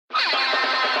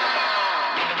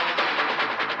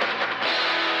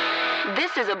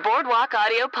is a Boardwalk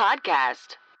Audio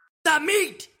podcast. The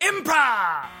Meat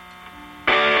Improv!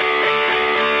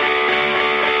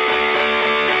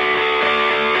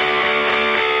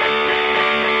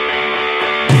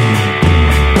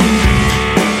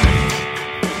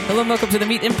 Hello and welcome to The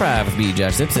Meat Improv with me,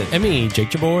 Josh Zipsit. And me,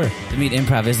 Jake Jabor. The Meat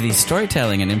Improv is the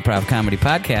storytelling and improv comedy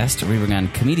podcast where we bring on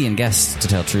comedian guests to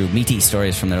tell true, meaty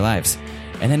stories from their lives.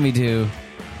 And then we do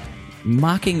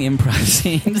mocking improv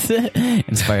scenes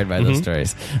inspired by those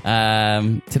stories.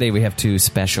 Today we have two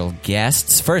special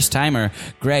guests. First timer,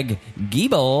 Greg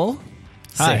Giebel.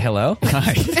 Say hello.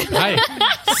 Hi. Hi.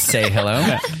 Say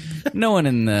hello. No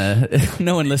one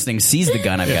listening sees the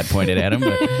gun I've got pointed at him,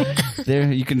 but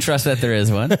there you can trust that there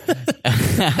is one.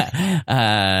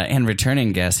 And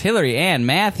returning guest Hillary Ann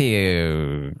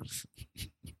Matthews.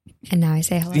 And now I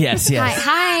say hello. Yes.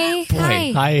 Hi.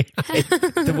 Boy, Hi.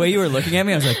 the way you were looking at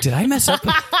me, I was like, did I mess up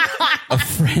a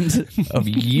friend of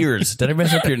years? Did I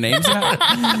mess up your name somehow?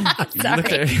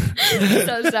 Sorry. I'm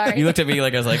so sorry. You looked at me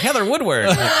like I was like, Heather Woodward.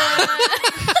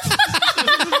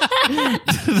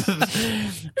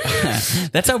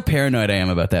 That's how paranoid I am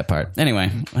about that part.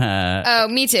 Anyway. Oh,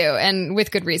 me too. And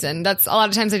with good reason. That's a lot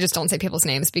of times I just don't say people's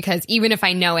names because even if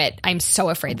I know it, I'm so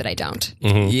afraid that I don't.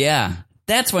 Mm-hmm. Yeah.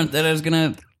 That's one that I was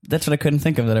going to... That's what I couldn't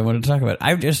think of that I wanted to talk about.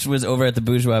 I just was over at the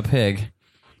Bourgeois Pig.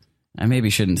 I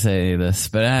maybe shouldn't say this,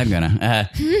 but I'm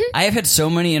gonna. I have had so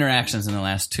many interactions in the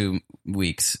last 2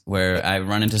 weeks where I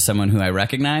run into someone who I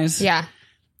recognize. Yeah.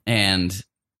 And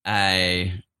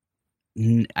I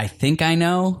think I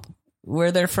know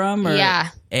where they're from. Yeah.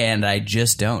 And I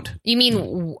just don't. You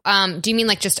mean, do you mean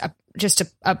like just a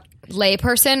lay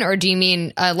person or do you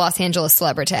mean a Los Angeles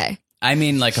celebrity? I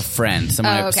mean, like a friend,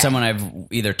 someone I've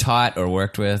either taught or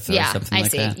worked with, or something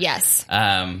like that. Yes.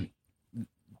 I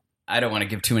don't want to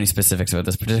give too many specifics about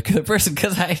this particular person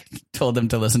because I told them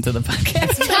to listen to the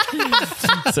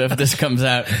podcast. So if this comes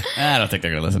out, I don't think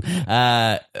they're going to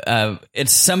listen.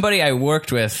 It's somebody I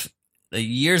worked with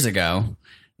years ago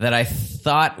that I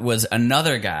thought was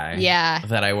another guy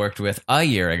that I worked with a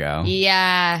year ago.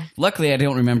 Yeah. Luckily, I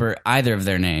don't remember either of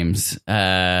their names,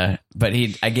 but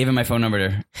I gave him my phone number.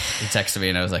 He texted me,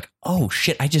 and I was like, oh,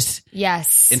 shit,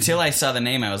 Yes. Until I saw the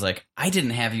name, I was like, I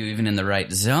didn't have you even in the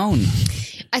right zone.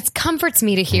 It comforts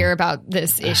me to hear about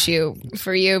this issue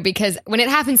for you because when it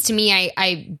happens to me,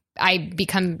 I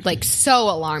become like so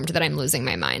alarmed that I'm losing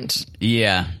my mind.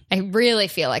 Yeah. I really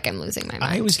feel like I'm losing my mind.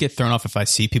 I always get thrown off if I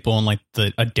see people in like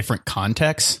a different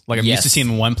context. Like I'm used to seeing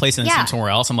them in one place and then see them somewhere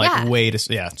else. I'm like, wait,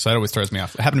 so that always throws me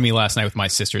off. It happened to me last night with my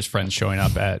sister's friends showing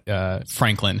up at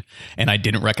Franklin, and I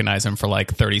didn't recognize them for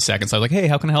like 30 seconds. I was like, hey,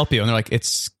 how can I help you? And they're like,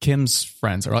 it's Kim's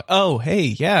friends. They're like, oh, hey,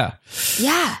 yeah.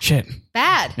 Yeah. Shit.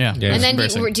 Bad. Yeah. And then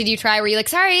did you try? Were you like,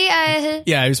 sorry?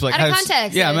 Yeah, I was like, out of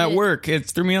context. I'm at work. It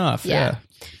threw me off. Yeah.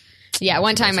 Yeah,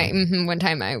 after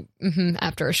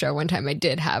a show, I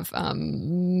did have 2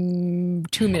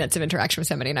 minutes of interaction with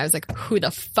somebody, and I was like, who the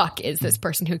fuck is this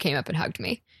person who came up and hugged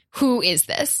me? Who is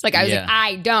this? Like, I was like,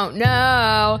 I don't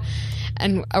know.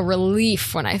 And a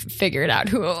relief when I figured out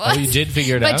who it was. Oh, you did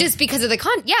figure it out? But just because of the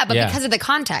because of the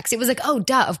context. It was like, oh,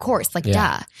 duh, of course, like,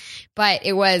 duh. But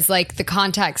it was like the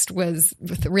context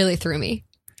really threw me.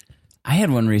 I had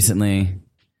one recently.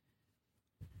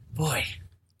 Boy.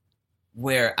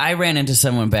 Where I ran into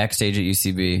someone backstage at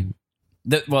UCB.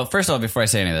 Well, first of all, before I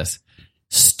say any of this,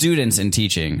 students in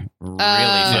teaching really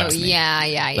fucks me.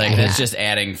 Yeah. Like, it's just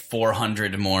adding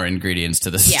 400 more ingredients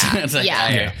to the students. A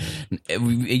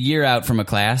year out from a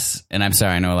class, and I'm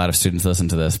sorry, I know a lot of students listen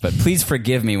to this, but please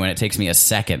forgive me when it takes me a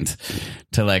second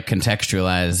to, like,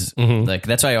 contextualize. Mm-hmm. Like,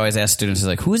 that's why I always ask students,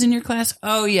 like, who was in your class?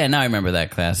 Oh, yeah, now I remember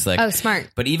that class. Like, oh, smart.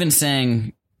 But even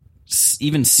seeing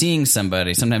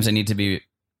somebody, sometimes I need to be...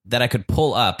 that I could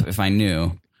pull up if I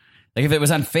knew. Like if it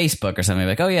was on Facebook or something,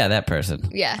 like, oh yeah, that person.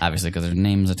 Yeah. Obviously, because their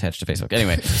name's attached to Facebook.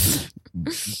 Anyway,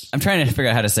 I'm trying to figure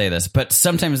out how to say this, but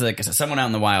sometimes like someone out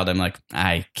in the wild, I'm like,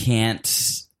 I can't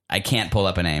pull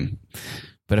up a name.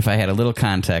 But if I had a little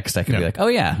context, I could be like, oh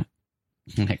yeah,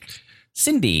 like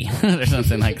Cindy or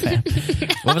something like that.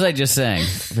 What was I just saying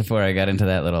before I got into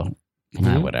that little,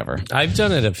 whatever. I've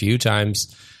done it a few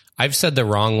times. I've said the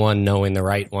wrong one knowing the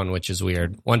right one, which is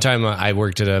weird. One time I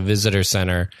worked at a visitor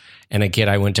center, and a kid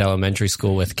I went to elementary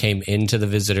school with came into the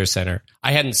visitor center.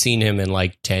 I hadn't seen him in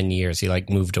like 10 years. He like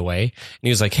moved away. And he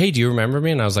was like, hey, do you remember me?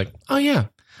 And I was like, oh yeah,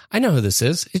 I know who this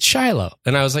is. It's Shiloh.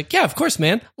 And I was like, yeah, of course,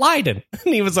 man. Leiden.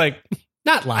 And he was like,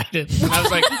 not Leiden. And I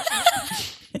was like...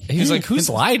 He was like, who's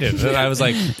Leiden? And I was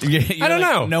like, I don't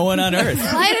know. No one on Earth.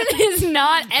 Leiden is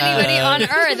not anybody on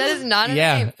Earth. That is not a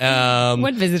name.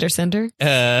 What visitor center?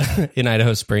 In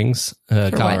Idaho Springs,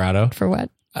 Colorado. For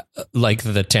what? like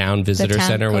the town visitor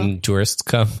center cool. when tourists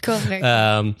come. Cool.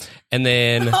 And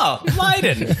then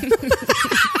Leiden.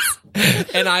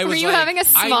 and I was Were you like, having a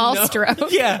small stroke?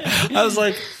 Yeah. I was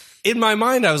like, in my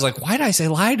mind, I was like, why did I say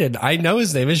Leiden? I know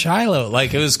his name is Shiloh.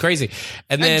 Like, it was crazy.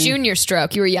 And then A junior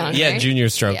stroke. You were young, yeah, right? junior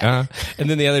stroke. Yeah. And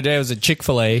then the other day I was at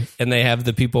Chick-fil-A and they have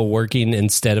the people working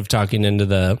instead of talking into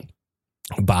the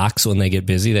box when they get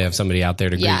busy. They have somebody out there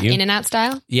to greet you. In-N-Out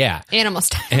style? Yeah. Animal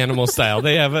style. Animal style.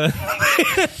 They have a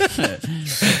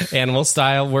animal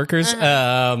style workers.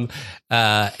 And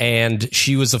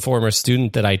she was a former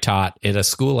student that I taught at a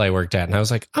school I worked at. And I was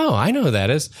like, oh, I know who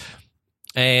that is.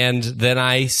 And then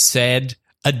I said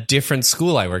a different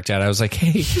school I worked at. I was like,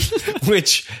 hey,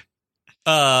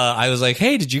 I was like,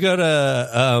 hey, did you go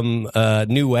to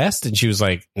New West? And she was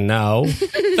like, no.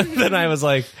 Then I was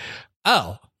like,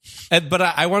 oh. But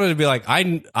I wanted to be like,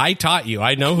 I taught you.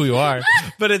 I know who you are.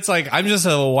 But it's like, I'm just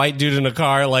a white dude in a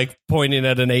car, like pointing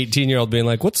at an 18-year-old being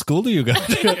like, what school do you go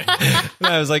to? And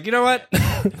I was like, you know what?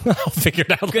 I'll figure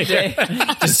it out later.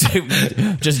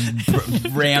 just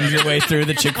rammed your way through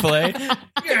the Chick-fil-A.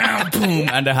 Boom,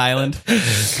 onto Highland.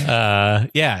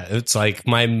 Yeah, it's like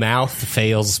my mouth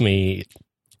fails me.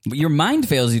 Your mind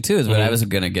fails you too, is what I was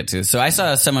going to get to. So I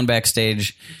saw someone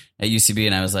backstage at UCB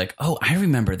and I was like, oh, I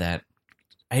remember that.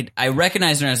 I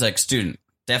recognized her and I was like, student,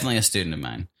 definitely a student of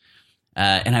mine.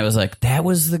 And I was like, that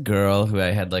was the girl who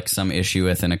I had like some issue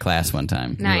with in a class one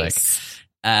time. Nice.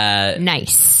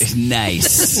 Nice.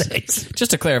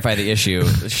 Just to clarify the issue,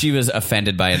 she was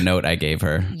offended by a note I gave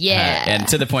her. Yeah. And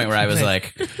to the point where I was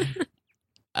like,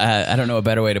 I don't know a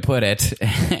better way to put it.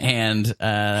 And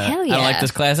I don't like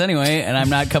this class anyway, and I'm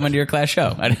not coming to your class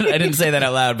show. I didn't say that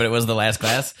out loud, but it was the last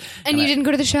class. And you didn't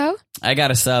go to the show? I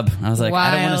got a sub. I was like,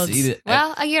 I don't want to see it.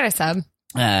 Well, you got a sub.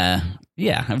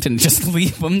 Yeah, I didn't just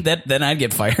leave them. Then I'd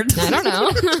get fired. I don't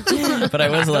know. But I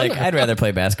was like, I'd rather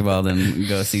play basketball than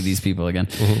go see these people again.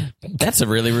 Mm-hmm. That's a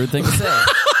really rude thing to say.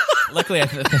 Luckily, I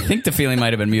think the feeling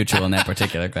might have been mutual in that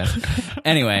particular class.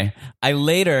 Anyway, I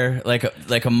later,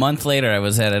 like a month later, I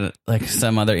was at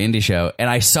some other indie show, and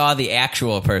I saw the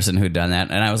actual person who'd done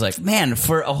that, and I was like, man,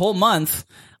 for a whole month,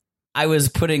 I was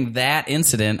putting that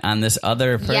incident on this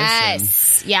other person.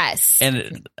 Yes.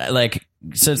 And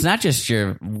so it's not just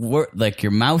your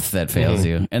mouth that fails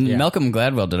you. And Malcolm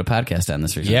Gladwell did a podcast on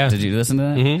this recently. Yeah. Did you listen to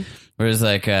that? Mm-hmm. Where it was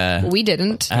like, we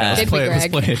didn't. Did we,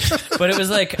 Greg? But it was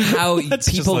like how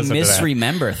people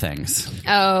misremember things.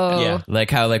 Oh. Yeah. Like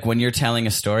how when you're telling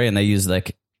a story and they use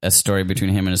like a story between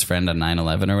him and his friend on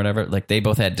 9/11 or whatever, like they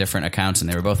both had different accounts and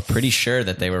they were both pretty sure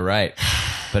that they were right.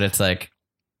 But it's like,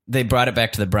 they brought it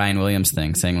back to the Brian Williams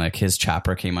thing, saying like his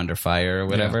chopper came under fire or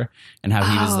whatever, and how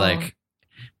he was like,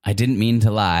 I didn't mean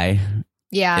to lie.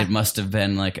 Yeah. It must have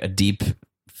been like a deep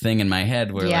thing in my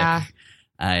head where like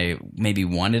I maybe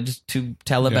wanted to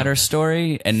tell a better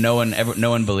story, and no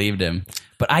one believed him.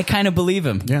 But I kind of believe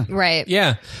him. Yeah. Right.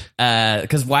 Yeah.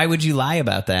 Because why would you lie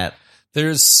about that?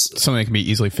 There's something that can be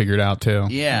easily figured out too.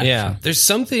 Yeah. Yeah. There's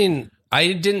something.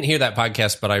 I didn't hear that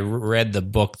podcast, but I read the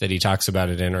book that he talks about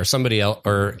it in, or somebody else,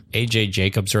 or AJ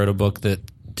Jacobs wrote a book that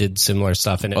did similar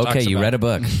stuff. And it talks you about, read a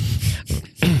book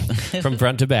from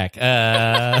front to back.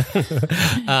 And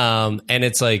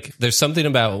it's like, there's something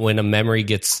about when a memory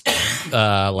gets,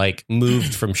 like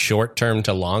moved from short term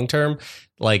to long term,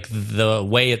 like the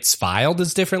way it's filed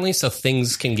is differently. So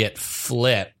things can get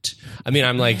flipped. I mean,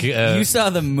 I'm like, you saw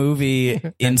the movie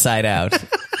Inside Out.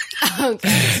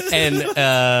 And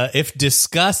if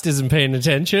Disgust isn't paying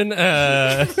attention,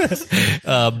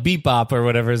 Bebop or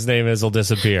whatever his name is will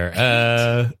disappear.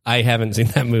 I haven't seen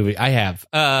that movie. I have.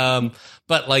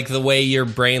 But like the way your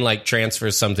brain like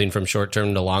transfers something from short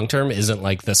term to long term isn't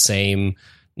like the same.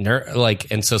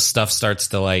 And so stuff starts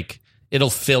to like, it'll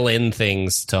fill in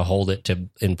things to hold it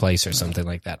in place or something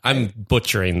like that. I'm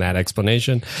butchering that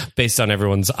explanation based on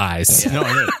everyone's eyes. Yeah.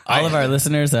 No, all of our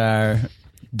listeners are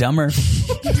dumber.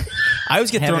 I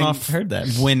always get thrown off heard that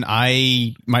when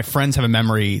my friends have a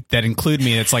memory that include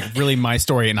me and it's like really my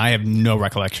story and I have no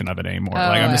recollection of it anymore.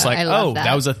 Like I'm just like,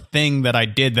 that was a thing that I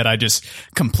did that I just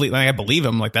completely, like, I believe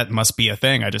them, like that must be a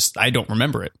thing. I don't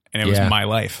remember it, and it was my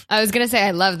life. I was gonna say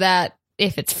I love that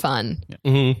if it's fun,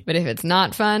 but if it's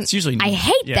not fun, it's usually, I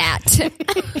hate that.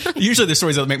 Usually the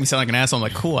stories that make me sound like an asshole. I'm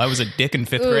like, cool, I was a dick in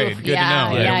 5th grade. Good to know.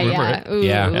 I don't remember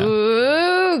it.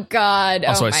 Ooh, God.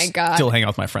 Also, my God. I still hang out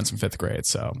with my friends from 5th grade.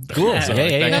 So cool. No,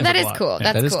 that is cool.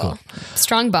 That's cool.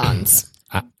 Strong bonds.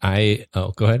 Go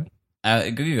ahead.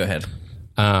 You go ahead.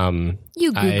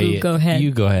 You go ahead.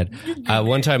 You go ahead.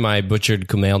 One time I butchered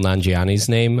Kumail Nanjiani's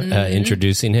name,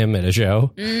 introducing him at a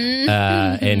show,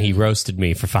 and he roasted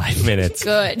me for 5 minutes.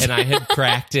 Good. And I had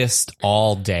practiced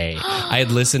all day. I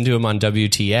had listened to him on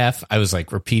WTF. I was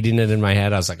like repeating it in my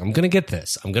head. I was like, I'm going to get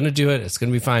this. I'm going to do it. It's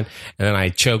going to be fine. And then I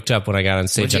choked up when I got on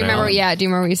stage. Do you remember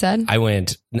what you said? I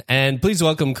went, and please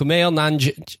welcome Kumail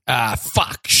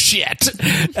fuck, shit.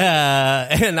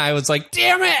 And I was like,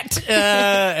 damn it.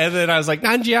 And then I was like,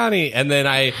 Nanjiani. And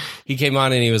then he came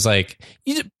on and he was like,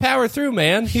 you just power through,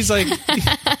 man. He's like,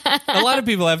 a lot of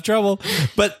people have trouble,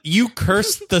 but you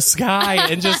cursed the sky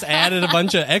and just added a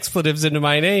bunch of expletives into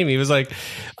my name. He was like,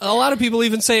 a lot of people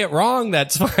even say it wrong.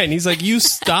 That's fine. He's like, you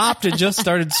stopped and just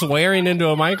started swearing into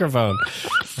a microphone.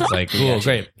 It's like, cool,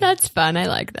 great. That's fun. I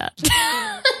like that.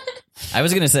 I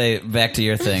was going to say, back to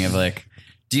your thing of like,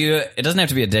 it doesn't have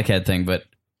to be a dickhead thing, but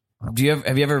have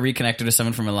you ever reconnected with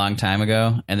someone from a long time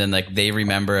ago and then like they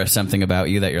remember something about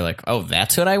you that you're like, oh,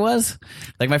 that's what I was?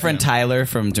 Like my friend Tyler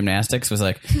from gymnastics was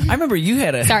like, I remember you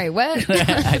had a... Sorry, what?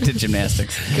 I did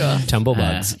gymnastics. Cool.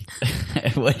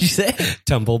 Tumblebugs. What'd you say?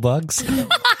 Tumblebugs.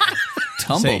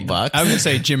 Tumblebugs? I would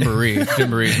say Gymboree.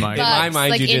 Gymboree's my... Bugs, In my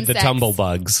mind, like you did insects. the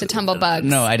tumblebugs. The tumblebugs.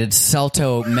 No, I did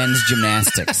Salto men's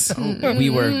gymnastics. We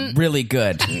were really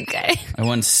good. Okay. I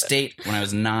won state when I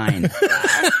was 9.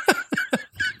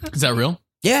 Is that real?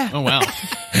 Yeah. Oh, wow.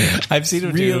 I've seen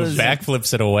him do Realism.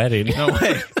 backflips at a wedding. No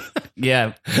way.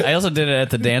 Yeah. I also did it at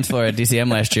the dance floor at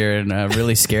DCM last year and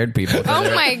really scared people.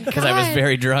 Oh my God. Because I was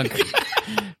very drunk.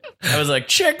 I was like,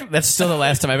 check. That's still the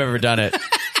last time I've ever done it.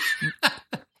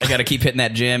 I got to keep hitting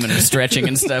that gym and stretching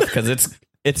and stuff because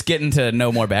it's getting to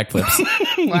no more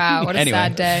backflips. Wow, what a Anyway.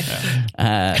 sad day.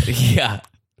 Yeah.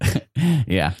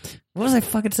 Yeah. What was I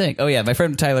fucking saying? Oh, yeah. My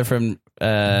friend Tyler from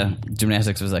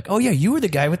gymnastics was like, oh, yeah, you were the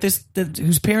guy with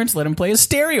whose parents let him play a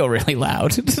stereo really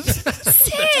loud.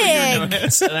 Sick. And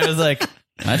I was like,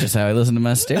 that's just how I listen to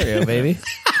my stereo, baby.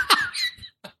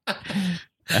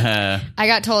 I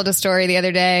got told a story the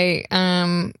other day.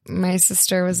 My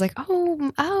sister was like,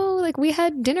 oh, like we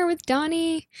had dinner with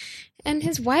Donnie and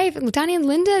his wife, Donnie and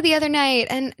Linda, the other night.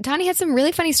 And Donnie had some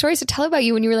really funny stories to tell about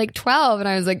you when you were like 12. And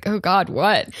I was like, oh God,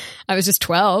 what? I was just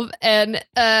 12. And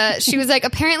she was like,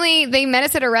 apparently they met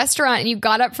us at a restaurant and you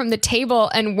got up from the table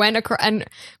and and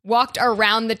walked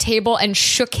around the table and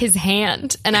shook his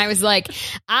hand. And I was like,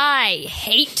 I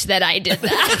hate that I did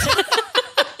that.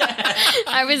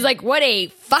 I was like, what a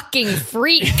fucking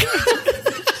freak.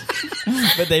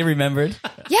 But they remembered.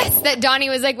 Yes, that Donnie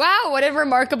was like, wow, what a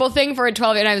remarkable thing for a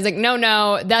 12-year-old. And I was like,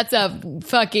 no, that's a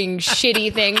fucking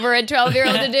shitty thing for a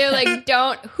 12-year-old to do.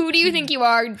 Like, who do you think you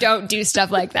are? Don't do stuff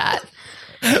like that.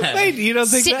 Wait, you don't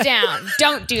think Sit down.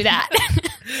 Don't do that.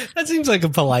 That seems like a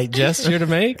polite gesture to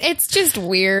make. It's just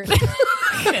weird.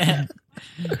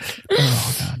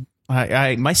 Oh,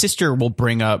 God. My sister will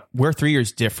bring up, we're 3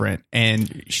 years different,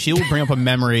 and she will bring up a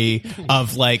memory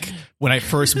of like when I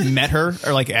first met her,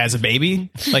 or like as a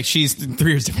baby. Like she's 3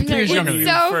 years different. 3 years younger than It's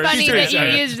me. so funny She's 3 that years you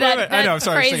younger. used that, I know,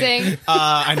 sorry, phrasing.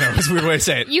 I know, it's a weird way to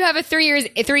say it. You have a 3 year age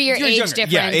younger.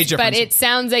 difference, Yeah, age difference. but it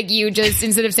sounds like you just,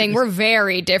 instead of saying we're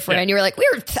very different, and you were like,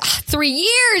 we're 3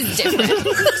 years different.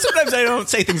 Sometimes I don't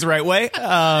say things the right way.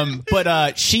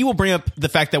 But she will bring up the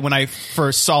fact that when I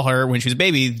first saw her when she was a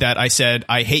baby, that I said,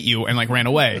 I hate you, and like ran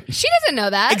away. She doesn't know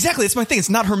that. Exactly. That's my thing. It's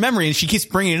not her memory, and she keeps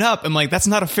bringing it up. I'm like, that's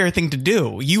not a fair thing to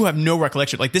do. You have no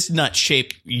recollection. Like, this did not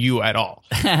shape you at all.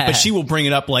 But she will bring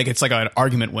it up like it's like an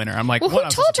argument winner. I'm like, Well, what?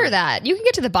 who told her that? You can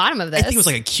get to the bottom of this. I think it was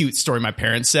like a cute story my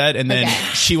parents said, and then Okay.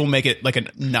 she will make it like a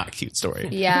not cute story.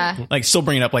 Yeah. Like, still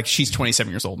bring it up like she's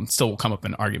 27 years old and still will come up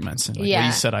in arguments. And like, Yeah. well,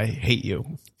 you said I hate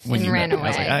you when And you ran met me. I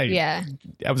was away. like, Yeah.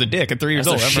 I was a dick at 3 I years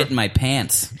also old. shit in my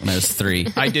pants when I was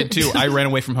 3. I did too. I ran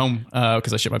away from home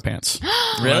because I shit my pants. When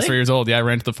I Really? was 3 years old. Yeah, I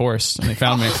ran to the forest and they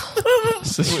found me.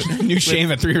 New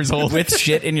shame at 3 years old. With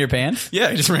shit in your pants? Yeah,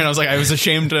 I just ran. I was like, I was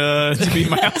ashamed to be in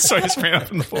my house, so I just ran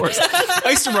up in the forest. I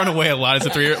used to run away a lot as a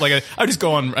 3 year. Like I would just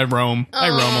go on. I roam a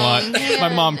lot. man. My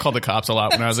mom called the cops a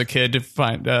lot when I was a kid to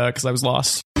find because I was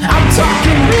lost. I'm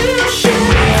talking real shit.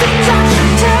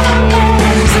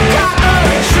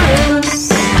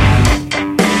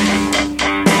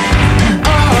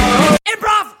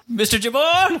 Improv! Mr.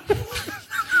 Jabbar!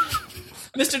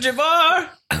 Mr. Jabbar!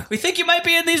 We think you might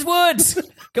be in these woods.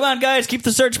 Come on, guys, keep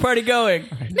the search party going.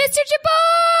 Mr.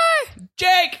 Jabbar!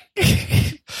 Jake!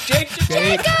 Jake!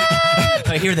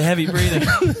 I hear the heavy breathing.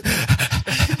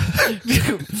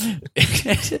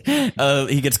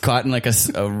 He gets caught in like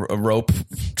a rope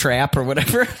trap or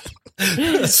whatever.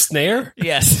 A snare?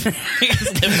 Yes. He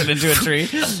gets lifted into a tree.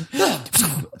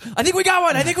 I think we got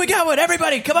one.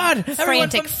 Everybody, come on.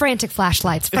 Frantic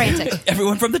flashlights. Frantic.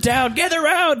 Everyone from the town, gather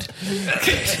around.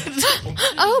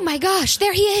 Oh my gosh,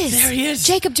 there he is.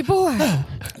 Jacob Jabor.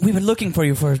 We've been looking for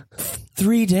you for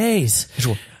 3 days.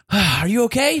 Are you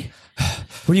okay?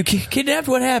 Were you kidnapped?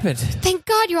 What happened? Thank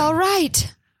God you're all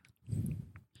right.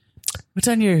 What's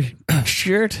on your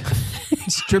shirt?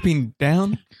 It's dripping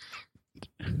down.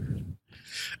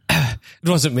 It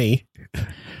wasn't me.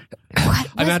 What?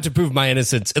 I'm out to prove my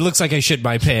innocence. It looks like I shit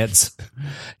my pants.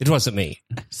 It wasn't me.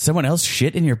 Someone else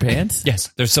shit in your pants?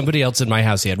 Yes, there's somebody else in my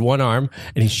house. He had one arm,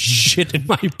 and he shit in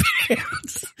my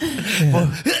pants.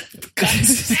 No,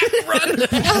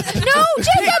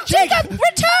 Jacob,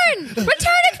 return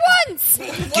at once.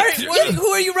 Who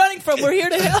are you running from? We're here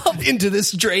to help. Into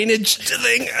this drainage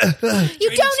thing. You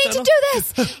don't need to do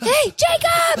this. Hey,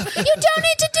 Jacob, you don't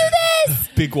need to do this.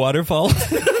 Big waterfall.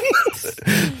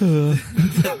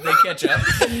 They catch up.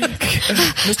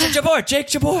 Mr. Jabor, Jake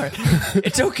Jabor.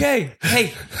 It's okay.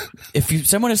 Hey, if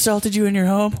someone assaulted you in your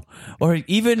home, or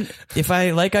even if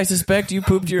I suspect you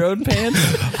pooped your own pants.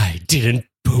 I didn't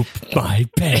poop my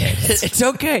pants. It's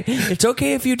okay. It's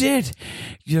okay if you did.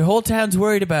 Your whole town's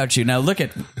worried about you. Now look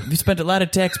we spent a lot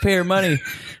of taxpayer money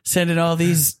sending all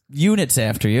these units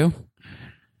after you.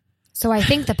 So I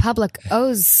think the public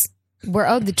we're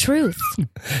owed the truth.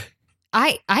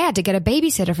 I had to get a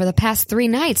babysitter for the past 3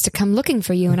 nights to come looking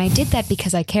for you, and I did that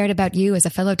because I cared about you as a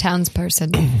fellow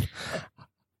townsperson.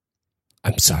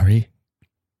 I'm sorry.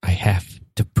 I have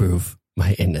to prove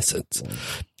my innocence.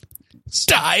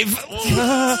 Dive!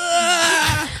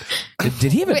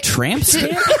 Did he have a tramp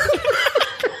stamp?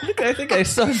 I think I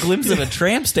saw a glimpse of a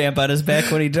tramp stamp on his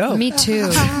back when he dove. Me too.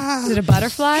 Is it a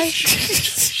butterfly?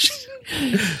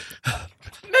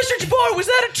 Mr. Jabor, was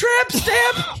that a tramp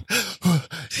stamp?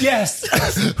 Yes.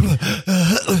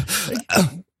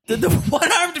 Did the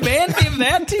one-armed man give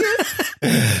that to you?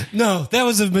 No, that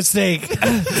was a mistake.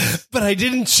 But I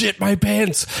didn't shit my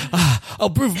pants. I'll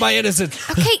prove my innocence.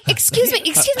 Okay, excuse me,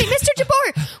 Mr.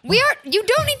 Jabor. You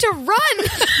don't need to run.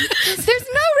 There's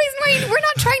no reason why we're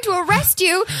not trying to arrest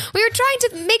you. We were trying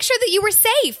to make sure that you were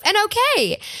safe and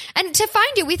okay. And to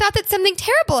find you, we thought that something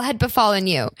terrible had befallen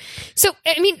you. So,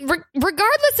 I mean,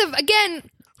 regardless of, again,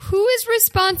 who is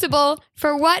responsible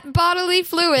for what bodily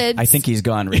fluids? I think he's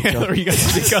gone, Rico. Yeah, you guys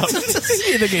speak up.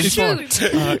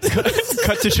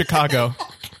 Cut to Chicago.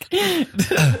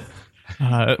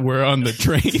 We're on the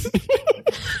train.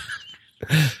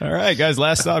 All right, guys,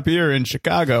 last stop here in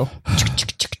Chicago.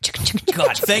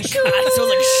 God, thank God. It smells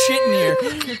like shit in here.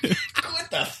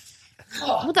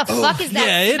 What the fuck is that?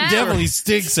 Yeah, it smell? definitely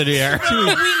stinks in here. We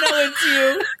know it's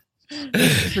you.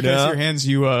 Guys, your hands,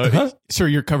 sir,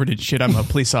 you're covered in shit. I'm a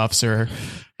police officer.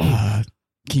 Can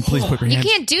you please put your You hands?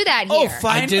 can't do that Oh, here.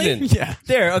 finally? I didn't. Yeah.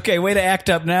 There, okay, way to act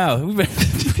up now.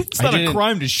 It's not a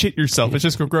crime to shit yourself. It's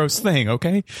just a gross thing,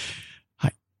 okay?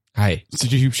 Hi. So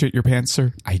did you shit your pants,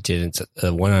 sir? I didn't.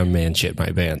 A one-armed man shit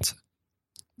my pants.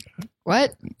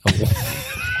 What?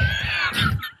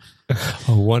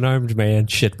 A one-armed man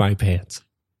shit my pants.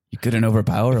 You couldn't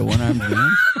overpower a one-armed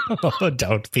man? Oh,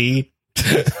 don't be.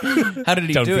 How did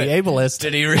he Don't do be it? ableist.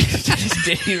 Did he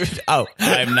Oh,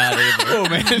 I'm not able. Oh,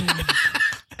 man.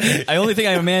 The only thing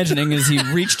I'm imagining is he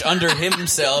reached under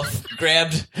himself,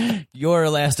 grabbed your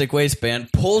elastic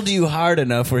waistband, pulled you hard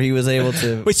enough where he was able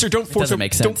to. Wait, sir, don't force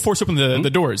open the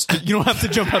doors. You don't have to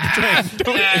jump out the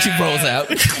train. And she rolls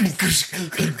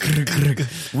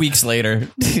out. Weeks later,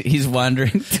 he's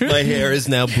wandering through. My hair is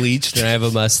now bleached and I have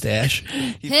a mustache.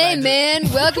 Hey, man,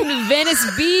 welcome to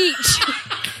Venice Beach.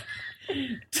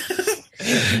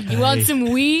 You want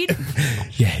some weed?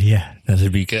 Yeah,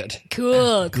 that'd be good.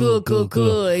 Cool. It's a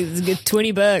good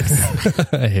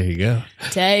 $20. Here you go.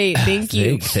 Tight, thank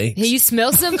you. Thanks. Hey, you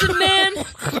smell something, man?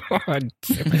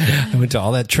 I went to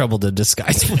all that trouble to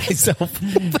disguise myself.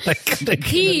 But I couldn't.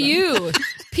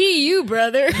 P.U.,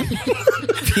 brother.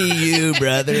 P.U.,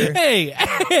 brother. Hey,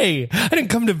 I didn't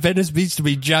come to Venice Beach to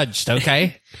be judged,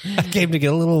 okay? I came to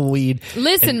get a little weed.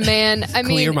 Listen, man, I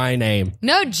mean, Clear my name.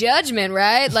 no judgment,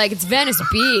 right? Like, it's Venice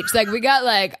Beach. Like, we got,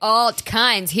 like, all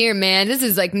kinds here, man. This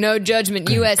is, like, no judgment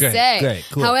USA. Great,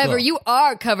 cool, However, cool. you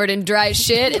are covered in dry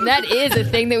shit, and that is a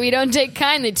thing that we don't take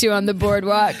kindly to on the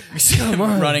boardwalk.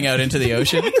 Running out into the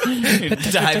ocean. He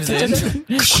dives in.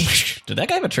 Did that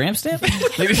guy have a tramp stamp?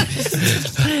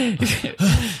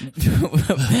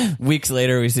 Weeks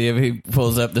later, we see him. He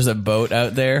pulls up. There's a boat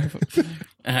out there.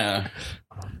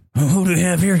 Who do we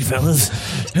have here, fellas?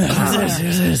 Who's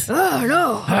this? Oh,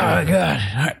 no. Oh, my God.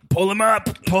 All right, pull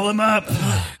him up.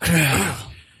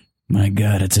 My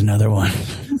God, it's another one.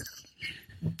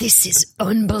 This is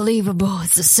unbelievable.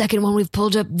 It's the second one we've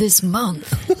pulled up this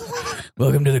month.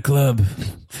 Welcome to the club.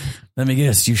 Let me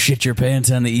guess, you shit your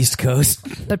pants on the East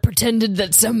Coast? But pretended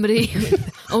that somebody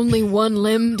with only one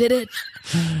limb did it?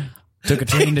 Took a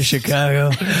train to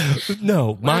Chicago?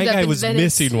 No, my guy was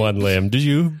missing one limb. Did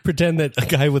you pretend that a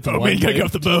guy with one limb? Gotta get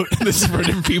off the boat. This is for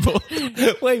different people.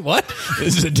 Wait, what?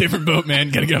 This is a different boat, man.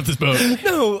 Gotta get off this boat.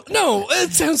 No,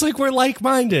 it sounds like we're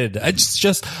like-minded.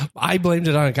 I blamed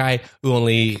it on a guy who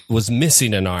only was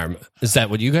missing an arm. Is that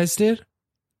what you guys did?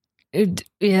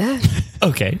 Yeah.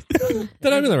 Okay.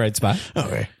 Then I'm in the right spot.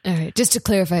 Okay. All right. Just to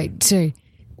clarify, sorry,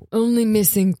 only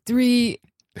missing three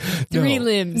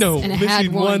limbs. No, and missing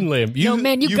had one limb. No,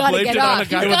 man, you gotta blamed get it on up. a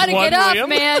guy You with gotta one get up, limb?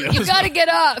 man. You gotta get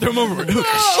up. Throw him over.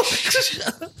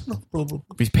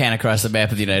 We pan across the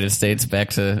map of the United States back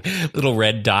to... Little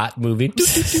red dot moving.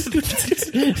 That's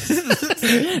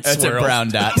a brown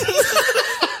dot.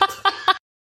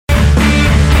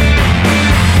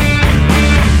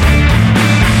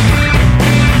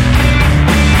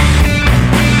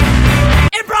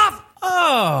 Improv!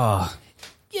 Oh,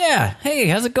 yeah. Hey,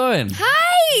 how's it going? Hi.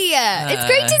 It's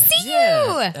great to see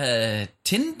you.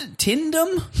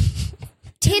 Tindum?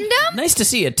 Tindum? Nice to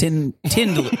see you, Tindley.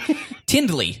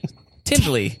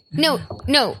 No.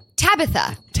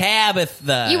 Tabitha.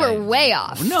 Tabitha. You were way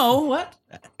off. No, what?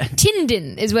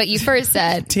 Tindon is what you first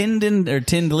said. Tindon or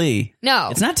Tindley? No.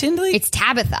 It's not Tindley? It's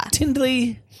Tabitha.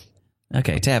 Tindley.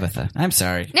 Okay, Tabitha. I'm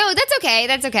sorry. No, that's okay.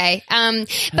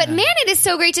 But man, it is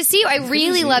so great to see you. I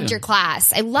really loved your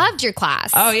class. I loved your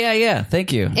class. Oh, yeah.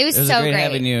 Thank you. It was so great great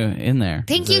having you in there.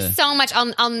 Thank you so much.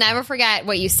 I'll never forget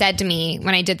what you said to me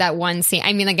when I did that one scene.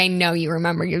 I mean, like, I know you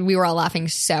remember. We were all laughing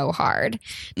so hard.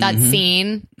 That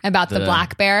scene about the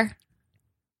black bear.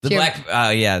 The black,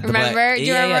 yeah. The remember? Black, Do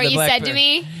you remember what you said bear. to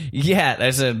me? Yeah,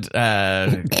 I said,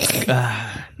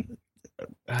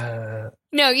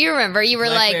 No, you remember. You were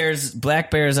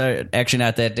black bears are actually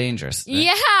not that dangerous.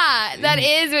 Yeah, that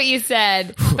is what you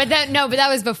said. But that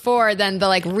was before then the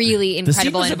like really incredible the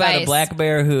scene was advice. about a black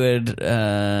bear who had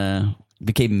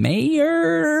became died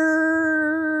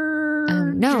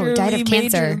of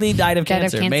cancer.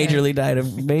 Majorly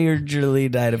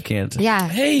died of cancer. Yeah.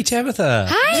 Hey, Tabitha.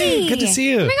 Hi. Hey, good to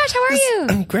see you. Oh my gosh, how are you?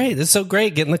 I'm great. It's so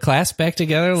great getting the class back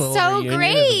together. So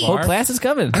great. Whole class is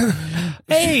coming.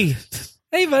 Hey,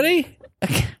 buddy.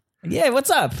 Yeah,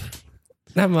 what's up?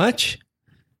 Not much.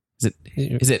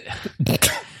 Is it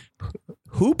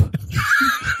hoop?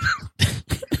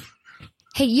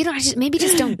 Hey, you don't maybe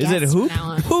just don't guess. Is it hoop? From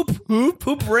now on.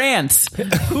 Hoop rants.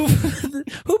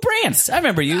 Hoop rants. I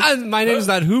remember you. My name's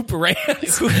not Hoop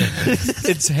Rants.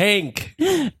 It's Hank.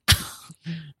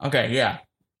 Okay, yeah.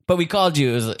 But we called you.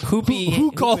 It was Hoopy.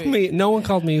 Who called me? No one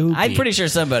called me Hoopy. I'm pretty sure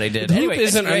somebody did. Hoop Anyway,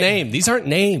 isn't a great. name. These aren't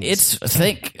names.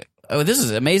 Oh, this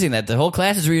is amazing that the whole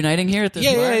class is reuniting here at this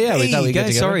bar. Yeah. We thought we'd get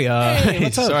guys, together. sorry.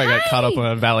 what's up? Sorry, I got caught up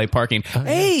on valet parking.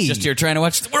 Hey, Just here trying to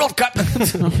watch the World Cup.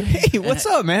 hey, what's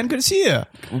up, man? Good to see you.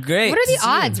 Great. What are the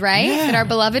odds, right? That our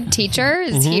beloved teacher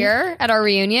is here at our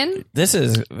reunion? This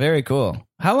is very cool.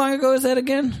 How long ago is that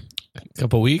again? A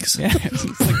couple weeks. Yeah,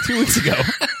 it's like 2 weeks ago.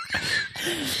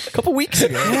 A couple weeks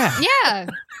ago. Yeah.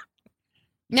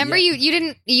 Remember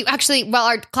you actually,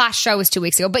 our class show was 2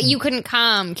 weeks ago, but you couldn't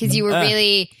come because you were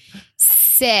really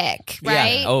sick,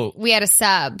 right? Yeah. Oh. We had a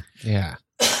sub. Yeah.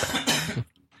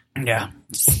 Yeah.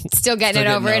 Still getting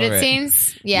over it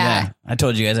seems. Yeah. I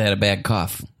told you guys I had a bad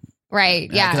cough. Right.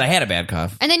 Yeah. Because I had a bad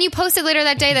cough. And then you posted later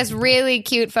that day this really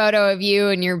cute photo of you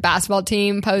and your basketball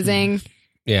team posing.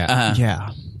 Yeah. Yeah.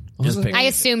 I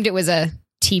assumed it was a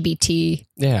TBT.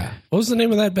 Yeah. What was the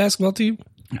name of that basketball team?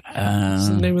 What's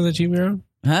the name of the team you're on?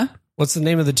 Huh? What's the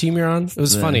name of the team you're on? It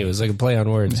was funny. It was like a play on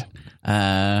words.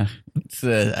 I just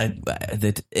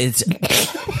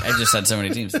said so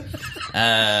many teams.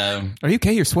 Are you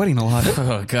okay? You're sweating a lot.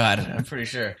 Oh God, I'm pretty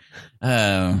sure.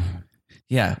 Yeah,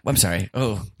 I'm sorry.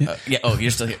 Yeah. Oh,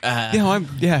 you're still here. You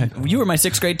were my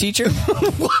 6th grade teacher.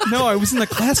 No, I was in the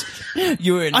class.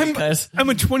 You were in the class.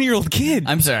 I'm a 20-year-old kid.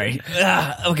 I'm sorry.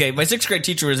 Okay, my 6th grade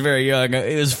teacher was very young.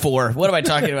 It was 4. What am I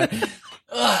talking about?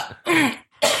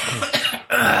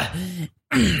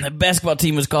 The basketball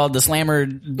team was called the Slammer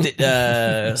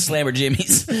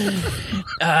Jimmies.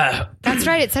 That's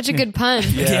right. It's such a good pun.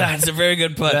 Yeah, it's a very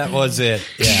good pun. That was it.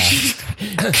 Yeah.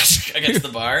 Against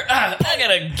the bar. I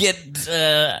gotta get.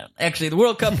 Actually, the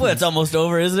World Cup. It's almost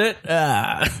over, isn't it?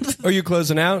 Are you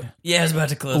closing out? Yeah, it's about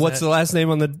to close. What's the last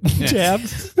name on the tab?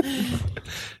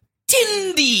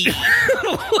 Tindy?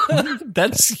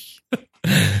 That's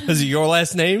is it your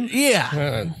last name?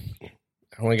 Yeah.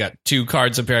 I only got 2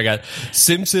 cards up here. I got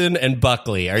Simpson and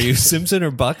Buckley. Are you Simpson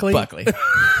or Buckley? Buckley.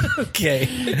 Okay.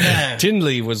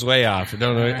 Tindley was way off. I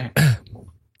don't know.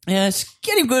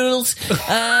 Skinny girls.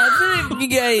 You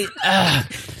guys.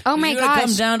 Oh my gosh!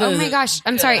 Come down to Oh my gosh!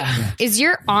 I'm sorry. Is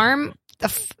your arm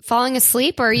falling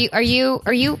asleep, or are you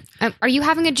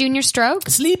having a junior stroke?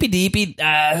 Sleepy deepy. No,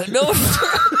 I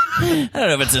don't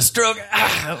know if it's a stroke.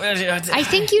 I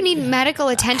think you need medical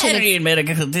attention. I don't need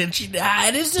medical attention.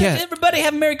 Everybody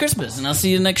have a Merry Christmas, and I'll see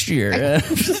you next year.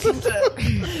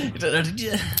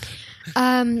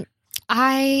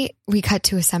 We cut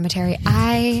to a cemetery.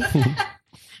 I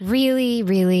really,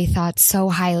 really thought so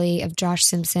highly of Josh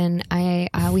Simpson.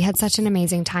 We had such an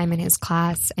amazing time in his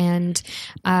class, and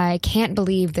I can't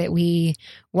believe that we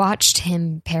watched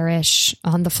him perish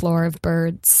on the floor of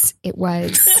birds. It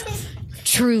was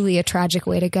truly a tragic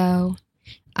way to go.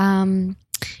 And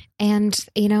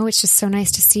it's just so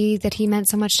nice to see that he meant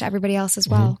so much to everybody else as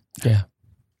well. Yeah.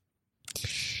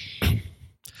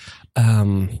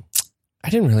 I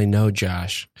didn't really know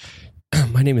Josh.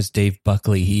 My name is Dave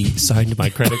Buckley. He signed my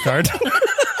credit card.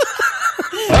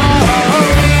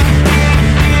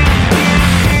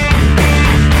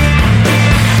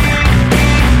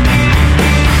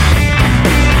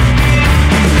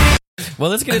 Well,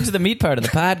 let's get into the meat part of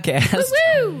the podcast.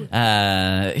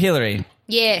 Hillary.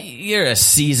 Yeah. You're a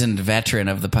seasoned veteran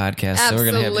of the podcast, so we're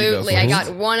going to have you go Absolutely. I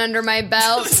got one under my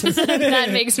belt. That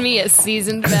makes me a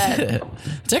seasoned vet.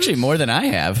 It's actually more than I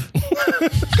have,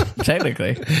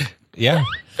 technically. Yeah.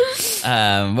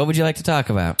 What would you like to talk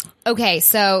about? Okay,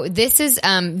 so this is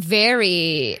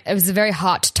it was a very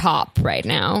hot top right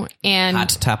now. And Hot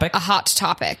topic? A hot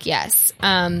topic, yes.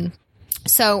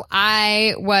 So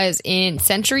I was in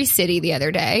Century City the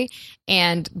other day,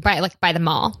 and by the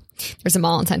mall. There's a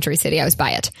mall in Century City. I was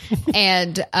by it.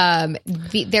 And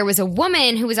there was a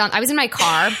woman who was I was in my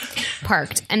car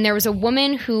parked, and there was a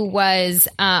woman who was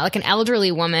like an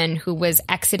elderly woman who was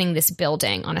exiting this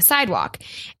building on a sidewalk.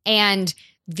 And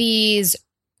these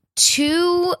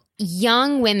two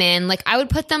young women, like I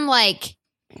would put them like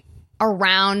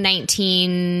around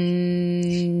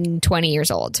 19, 20 years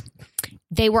old.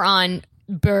 They were on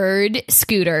bird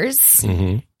scooters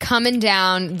coming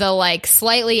down the like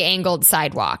slightly angled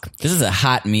sidewalk. This is a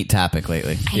hot meat topic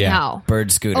lately. I know.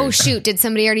 Bird scooters. Oh shoot, did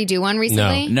somebody already do one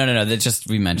recently? No.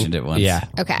 We mentioned it once. Yeah.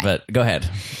 Okay. But go ahead.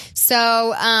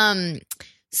 So I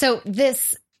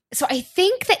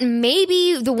think that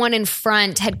maybe the one in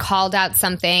front had called out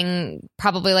something,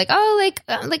 probably like, oh,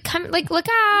 come, look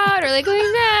out, or like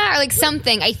that, or like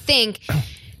something, I think.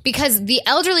 Because the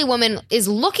elderly woman is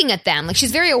looking at them, like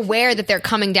she's very aware that they're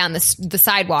coming down the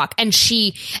sidewalk, and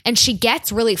she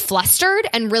gets really flustered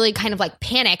and really kind of like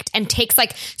panicked and takes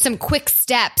like some quick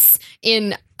steps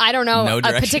in, I don't know,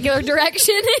 a particular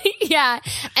direction. Yeah.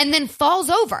 And then falls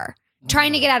over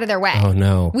trying to get out of their way. Oh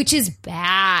no. Which is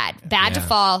bad to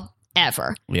fall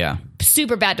ever. Yeah.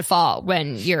 Super bad to fall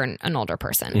when you're an older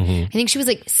person. I think she was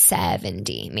like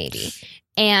 70 maybe.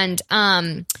 And,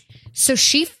 so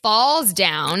she falls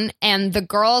down, and the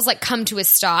girls like come to a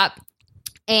stop,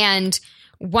 and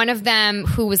one of them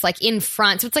who was like in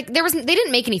front, so it's like they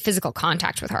didn't make any physical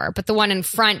contact with her, but the one in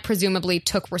front presumably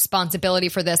took responsibility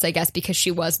for this, I guess, because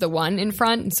she was the one in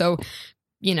front. And so,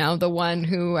 the one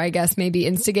who I guess maybe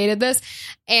instigated this.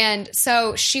 And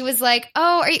so she was like,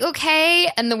 oh, are you okay?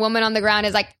 And the woman on the ground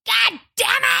is like, God damn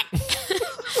it.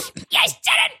 You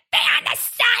shouldn't be on the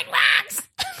sidewalks.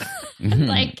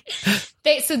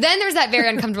 So then there's that very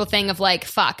uncomfortable thing of like,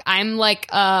 fuck, I'm like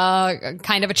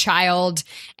kind of a child,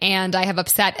 and I have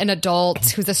upset an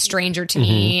adult who's a stranger to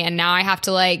me, and now I have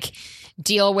to like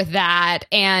deal with that.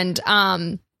 And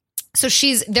so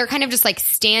they're kind of just like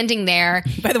standing there.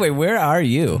 By the way, where are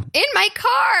you? In my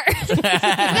car. It's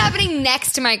happening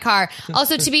next to my car.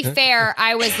 Also, to be fair,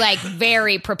 I was like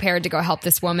very prepared to go help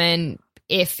this woman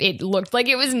if it looked like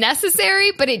it was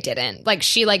necessary, but it didn't. Like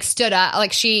she like stood up,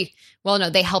 like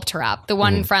they helped her up. The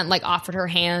one in front like offered her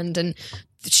hand, and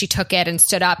she took it and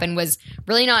stood up and was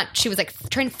really not, she was like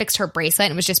trying to fix her bracelet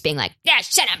and was just being like, yeah,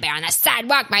 shut up there on the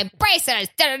sidewalk. My bracelet is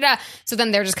da-da-da. So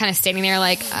then they're just kind of standing there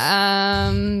like,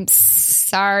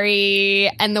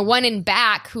 sorry. And the one in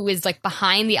back who is like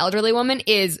behind the elderly woman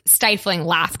is stifling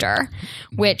laughter,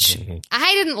 which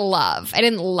I didn't love. I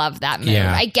didn't love that move.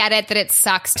 Yeah. I get it that it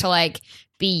sucks to like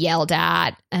be yelled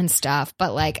at and stuff,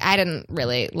 but like I didn't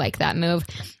really like that move.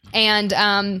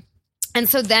 And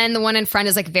so then the one in front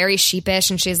is like very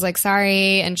sheepish, and she's like,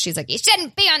 sorry. And she's like, you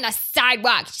shouldn't be on the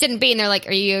sidewalk. You shouldn't be. And they're like,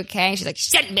 are you okay? And she's like,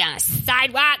 shouldn't be on the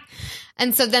sidewalk.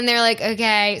 And so then they're like,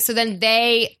 okay. So then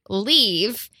they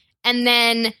leave. And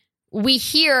then we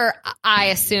hear, I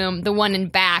assume, the one in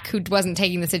back who wasn't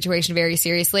taking the situation very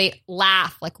seriously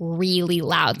laugh like really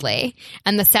loudly.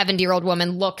 And the 70-year-old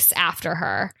woman looks after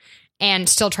her. and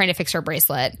still trying to fix her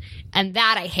bracelet. And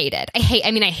that I hated. I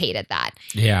hated that.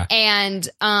 Yeah. And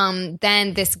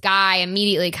then this guy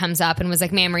immediately comes up and was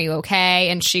like, ma'am, are you okay?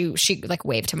 And she like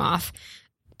waved him off.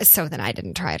 So then I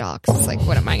didn't try at all because it's like,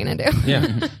 what am I going to do?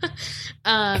 Yeah.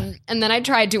 And then I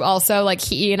tried to also, like,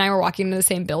 he and I were walking into the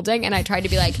same building, and I tried to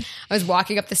be like, I was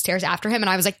walking up the stairs after him, and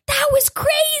I was like, that was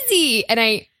crazy. And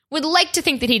I would like to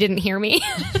think that he didn't hear me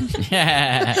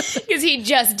because he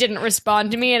just didn't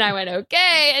respond to me, and I went,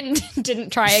 okay, and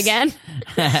didn't try again.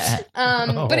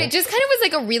 But it just kind of was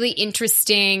like a really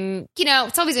interesting,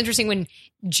 it's always interesting when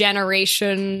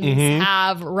generations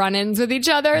have run-ins with each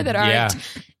other that aren't,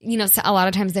 so a lot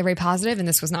of times they're very positive, and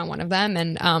this was not one of them.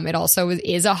 And it also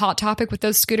is a hot topic with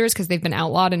those scooters because they've been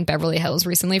outlawed in Beverly Hills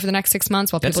recently for the next 6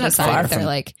 months while people decide if they're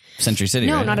like Century City.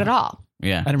 No, right? not at all.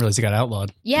 Yeah. I didn't realize it got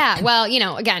outlawed. Yeah. Well,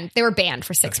 again, they were banned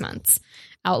for 6 months.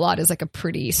 Outlawed is like a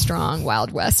pretty strong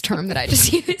Wild West term that I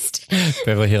just used.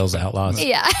 Beverly Hills Outlaws.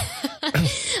 Yeah.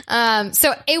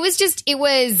 So it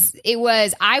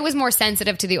was, I was more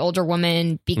sensitive to the older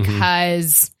woman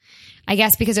because I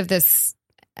guess because of this,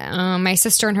 my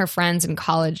sister and her friends in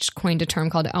college coined a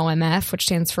term called OMF, which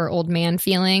stands for old man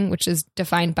feeling, which is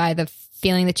defined by the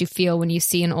feeling that you feel when you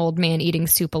see an old man eating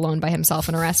soup alone by himself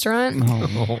in a restaurant.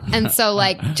 Oh. And so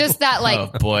like, just that like,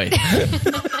 oh boy.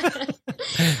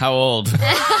 How old? So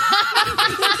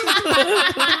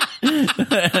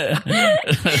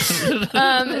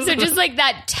just like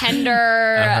that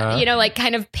tender, like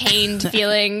kind of pained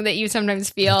feeling that you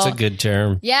sometimes feel. That's a good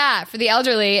term. Yeah, for the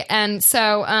elderly. And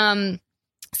so,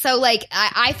 so like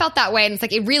I felt that way, and it's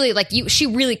like it really like she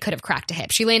really could have cracked a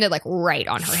hip. She landed like right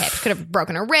on her hip. Could have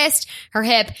broken her wrist, her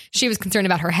hip. She was concerned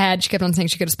about her head. She kept on saying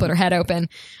she could have split her head open.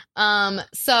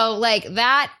 So like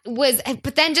that was,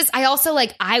 but then just I also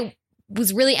like I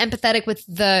was really empathetic with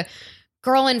the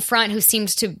girl in front who seemed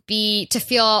to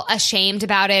feel ashamed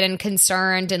about it and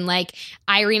concerned. And like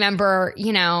I remember,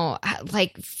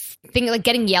 like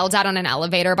getting yelled at on an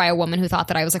elevator by a woman who thought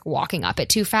that I was like walking up it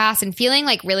too fast and feeling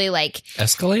like really like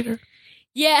escalator.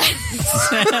 Yeah.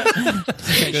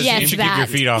 Yes, you should keep your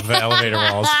feet off the elevator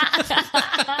walls.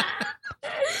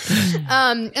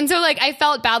 And so like I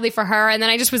felt badly for her, and then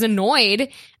I just was annoyed.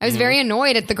 I was very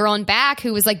annoyed at the girl in back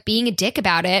who was like being a dick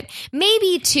about it,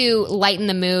 maybe to lighten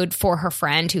the mood for her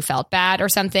friend who felt bad or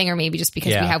something, or maybe just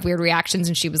because we have weird reactions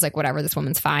and she was like, whatever, this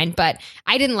woman's fine. But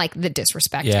I didn't like the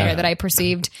disrespect there that I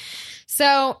perceived.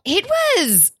 So it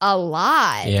was a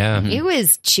lot. Yeah. It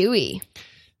was chewy.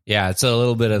 Yeah, it's a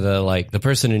little bit of the like the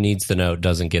person who needs the note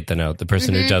doesn't get the note. The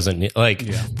person who doesn't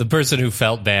the person who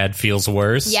felt bad feels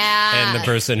worse. Yeah, and the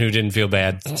person who didn't feel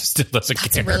bad still doesn't care.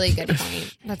 That's a really good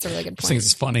point. That's a really good point. I think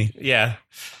it's funny. Yeah.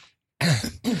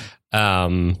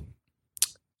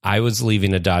 I was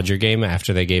leaving a Dodger game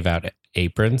after they gave out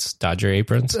Dodger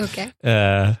aprons. Okay.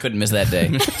 Couldn't miss that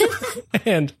day.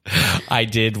 And I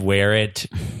did wear it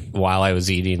while I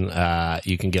was eating.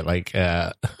 You can get like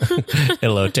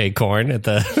elote corn at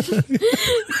the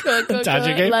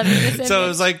Dodger game. So it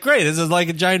was like, great, this is like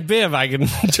a giant bib. I can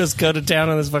just go to town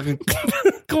on this fucking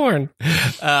corn.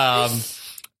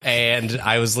 And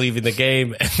I was leaving the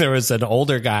game, and there was an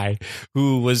older guy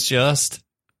who was just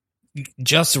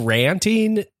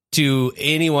ranting to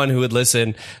anyone who would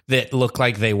listen that looked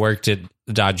like they worked at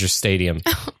the Dodger Stadium.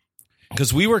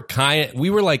 Because we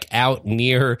were like out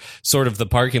near sort of the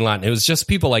parking lot, and it was just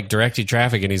people like directing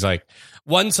traffic, and he's like,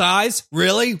 one size?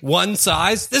 Really? One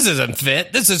size? This isn't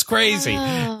fit. This is crazy.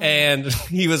 Oh. And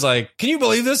he was like, can you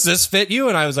believe this? This fit you?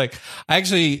 And I was like,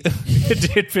 actually,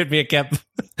 it did fit me. It kept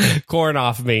corn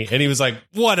off me. And he was like,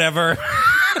 whatever.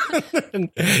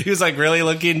 He was like really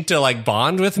looking to like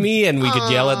bond with me, and we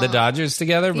could yell at the Dodgers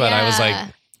together. But I was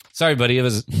like, sorry, buddy, it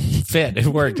was fit. It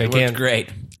worked. It worked great.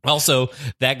 Also,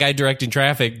 that guy directing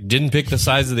traffic didn't pick the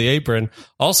size of the apron.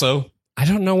 Also, I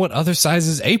don't know what other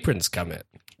sizes aprons come in.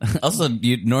 Also,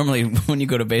 you normally, when you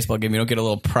go to a baseball game, you don't get a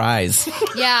little prize.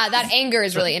 Yeah, that anger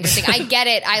is really interesting. I get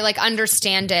it. I like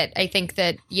understand it. I think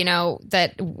that,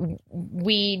 that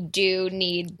we do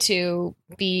need to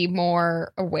be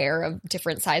more aware of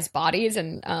different sized bodies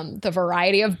and the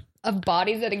variety of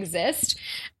bodies that exist.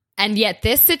 And yet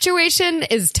this situation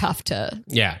is tough to...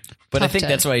 Yeah. But I think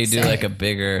that's why you do like a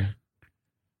bigger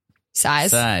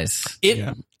size.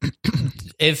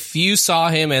 If you saw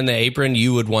him in the apron,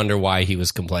 you would wonder why he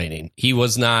was complaining. He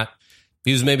was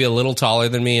maybe a little taller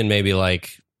than me and maybe like,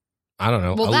 I don't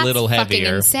know, a little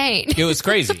heavier. Insane. It was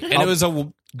crazy. And it was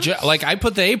I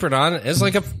put the apron on. It's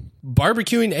like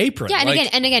barbecuing apron. Yeah,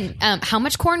 and again, how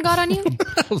much corn got on you?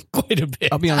 Quite a bit.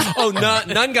 I'll be honest. Oh,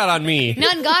 none got on me.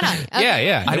 None got on you. Okay.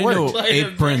 Yeah. I didn't know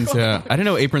aprons. I didn't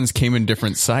know aprons came in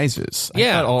different sizes. I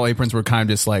thought all aprons were kind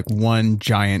of just like one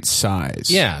giant size.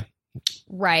 Yeah.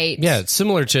 Right. Yeah, it's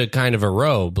similar to kind of a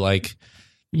robe, like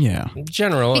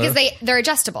general. Because they're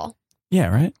adjustable. Yeah,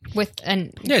 right.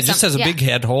 It just has a big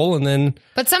head hole, and then.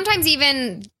 But sometimes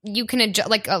even you can adjust,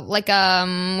 like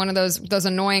one of those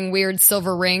annoying weird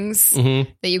silver rings that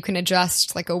you can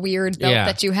adjust, like a weird belt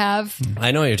that you have.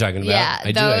 I know what you're talking about. Yeah,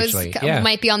 I those do actually. Yeah.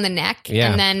 might be on the neck,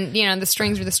 and then the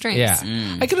strings are the strings.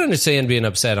 Yeah, I could understand being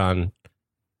upset on.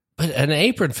 But an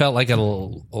apron felt like a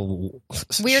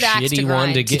weird axe to shitty grind.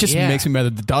 one to get. It just makes me mad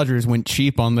that the Dodgers went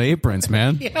cheap on the aprons,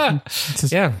 man. Yeah.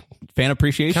 Fan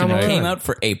appreciation. It came out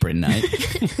for apron night.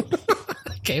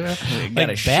 Came out Got a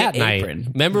like shit bat night.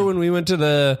 apron. Remember when we went to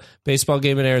the baseball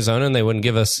game in Arizona and they wouldn't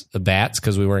give us the bats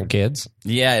because we weren't kids?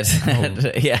 Yeah,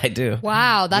 yeah, I do.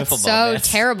 Wow, that's Wiffle ball so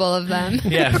bats. terrible of them.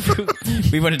 Yeah,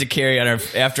 we wanted to carry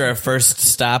after our first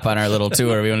stop on our little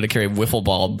tour. We wanted to carry wiffle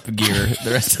ball gear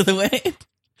the rest of the way.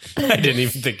 I didn't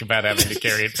even think about having to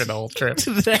carry it for the whole trip.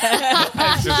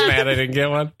 I was just mad I didn't get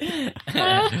one.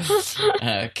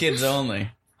 Kids only.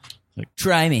 Like,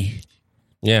 try me.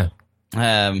 Yeah.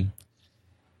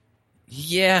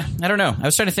 Yeah, I don't know. I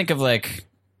was trying to think of like,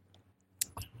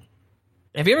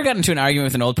 have you ever gotten into an argument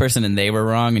with an old person and they were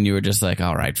wrong and you were just like,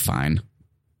 all right, fine.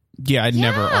 Yeah, I'd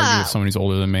never argue with someone who's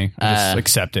older than me. I just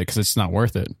accept it because it's not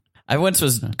worth it. I once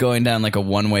was going down like a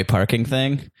one-way parking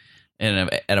thing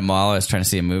at a mall. I was trying to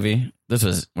see a movie. This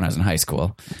was when I was in high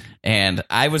school. And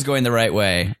I was going the right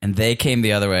way, and they came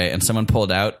the other way, and someone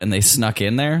pulled out, and they snuck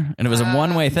in there. And it was a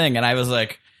one-way thing, and I was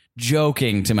like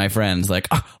joking to my friends,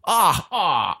 like, like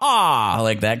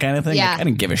that kind of thing. Yeah. Like, I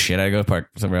didn't give a shit. I'd go park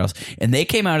somewhere else. And they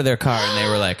came out of their car, and they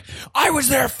were like, I was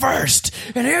there first,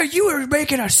 and here you were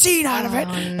making a scene out of it.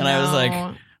 And I was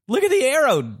like, look at the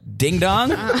arrow, ding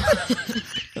dong.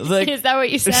 Like, is that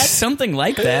what you said? Something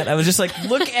like that. I was just like,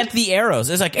 look at the arrows.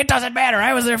 It's like, it doesn't matter.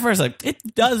 I was there first. Like, it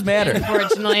does matter.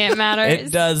 Unfortunately, it matters.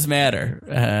 It does matter.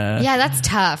 Yeah, that's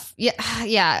tough.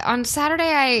 Yeah. On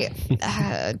Saturday,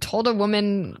 I told a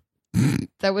woman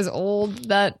that was old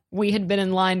that we had been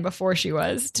in line before she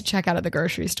was to check out at the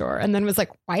grocery store, and then was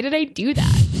like, why did I do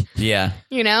that? Yeah.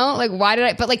 Like, why did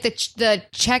I? But like the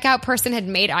checkout person had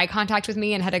made eye contact with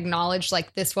me and had acknowledged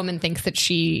like, this woman thinks that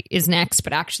she is next,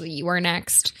 but actually you are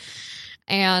next.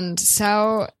 And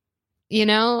so, I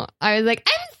was like,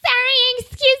 I'm sorry,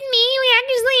 excuse me, we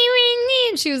actually ring.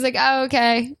 And she was like, oh,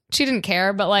 okay. She didn't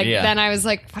care, but like, then I was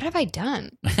like, what have I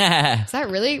done? Is that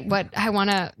really what I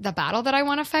want to, the battle that I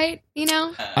want to fight,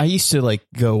 I used to like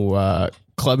go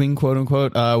clubbing, quote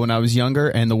unquote, when I was younger,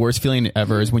 and the worst feeling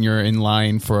ever is when you're in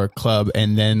line for a club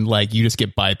and then like you just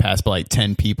get bypassed by like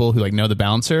 10 people who like know the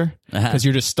bouncer because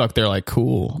you're just stuck there like,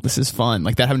 cool, this is fun.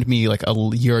 Like that happened to me like a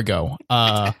year ago.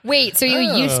 Wait, so you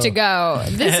used to go?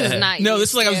 This is not. No,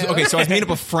 this is like I was meeting up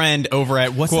a friend over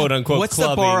at what's quote unquote what's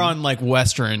clubbing. the bar on like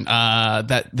Western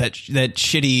that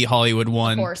shitty Hollywood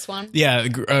one, horse one. Yeah,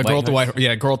 girl at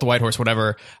the White Horse,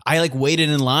 whatever. I like waited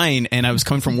in line and I was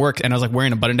coming from work and I was like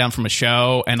wearing a button down from a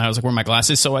show and I was like wearing my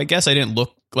glasses, so I guess I didn't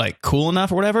look like cool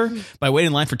enough or whatever. But I waited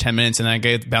in line for 10 minutes and then I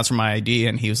gave the bouncer my ID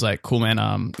and he was like, cool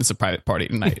man, it's a private party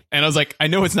tonight. And I was like, I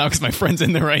know it's not because my friend's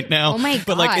in there right now. Oh my God.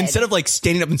 But like instead of like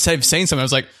standing up instead of saying something, I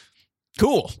was like,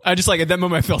 cool. I just like at that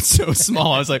moment I felt so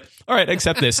small. I was like, all right,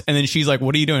 accept this. And then she's like,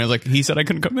 what are you doing? I was like, he said I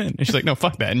couldn't come in. And she's like, no,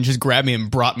 fuck that. And just grabbed me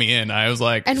and brought me in. I was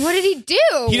like, and what did he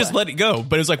do? He just let it go.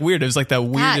 But it was like weird. It was like the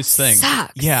weirdest thing.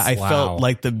 Sucks. Yeah, I felt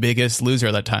like the biggest loser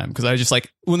at that time because I was just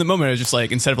like, when the moment I was just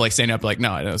like, instead of like standing up, like,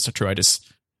 no, it's not true. I just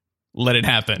let it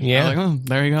happen. Yeah. I was like, oh,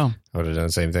 there you go. I would have done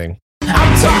the same thing.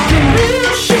 I'm talking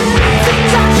real shit.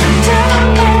 Things I should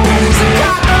tell me. So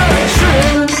got a truth.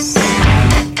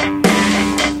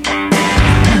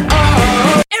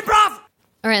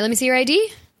 All right, let me see your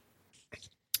ID.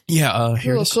 Yeah,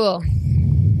 here it is. Cool.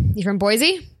 You from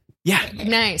Boise? Yeah.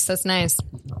 Nice. That's nice.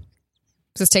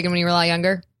 Was this taken when you were a lot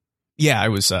younger? Yeah, I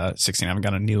was 16. I haven't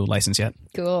got a new license yet.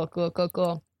 Cool. I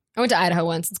went to Idaho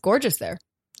once. It's gorgeous there.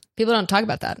 People don't talk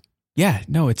about that. Yeah,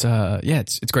 no, it's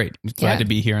it's great. Glad to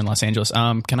be here in Los Angeles.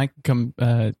 Can I come?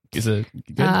 Is it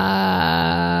good? Do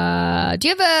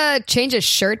you have a change of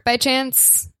shirt by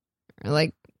chance? Or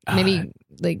like maybe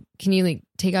like can you like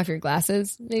take off your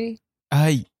glasses? Maybe.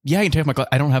 Yeah, I can take off my glasses.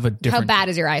 I don't have a different. How bad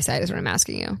is your eyesight? Is what I'm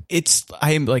asking you. It's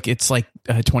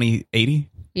 20/80.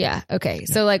 Yeah. Okay.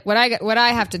 So like what I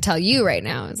have to tell you right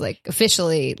now is like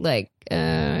officially like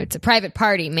it's a private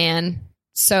party, man.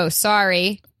 So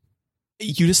sorry.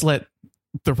 You just let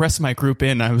the rest of my group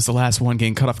in. I was the last one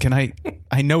getting cut off. Can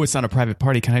I know it's not a private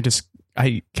party. Can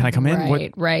I come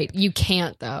in? Right. You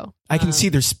can't though. I can see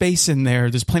there's space in there.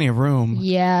 There's plenty of room.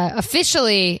 Yeah.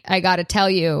 Officially, I got to tell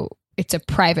you, it's a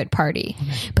private party.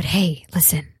 But hey,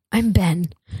 listen, I'm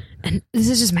Ben, and this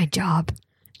is just my job.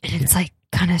 And it's like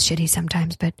kind of shitty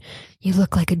sometimes, but you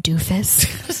look like a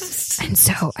doofus. And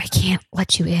so I can't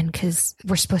let you in because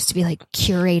we're supposed to be like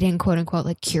curating, quote unquote,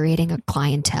 like curating a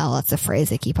clientele. That's the phrase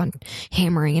they keep on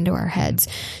hammering into our heads.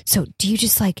 So do you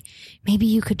just like, maybe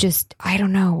you could just, I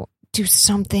don't know, do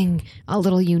something a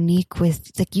little unique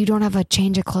with, like, you don't have a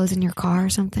change of clothes in your car or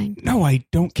something? No, I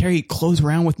don't carry clothes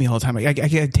around with me all the time. I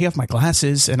take off my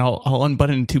glasses and I'll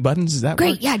unbutton 2 buttons. Is that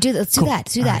great? work? Yeah, let's do Cool. that.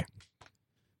 Let's do All that. right.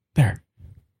 There.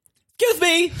 Excuse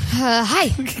me. Hi.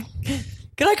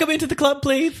 Can I come into the club,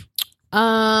 please?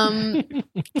 Yeah.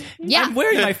 I'm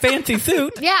wearing my fancy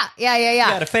suit. Yeah.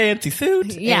 Got a fancy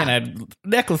suit. Yeah. And a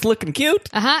necklace looking cute.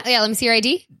 Yeah, let me see your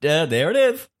ID. There it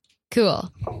is.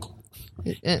 Cool.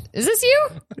 Is this you?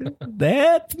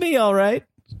 That's me, all right.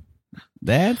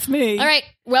 That's me. All right.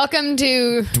 Welcome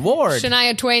to Dward.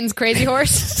 Shania Twain's Crazy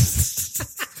Horse.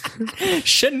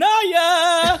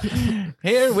 Shania!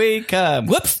 Here we come.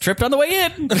 Whoops, tripped on the way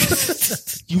in.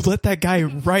 You let that guy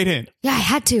right in. Yeah, I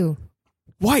had to.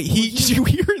 Why? Did you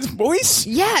hear his voice?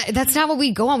 Yeah, that's not what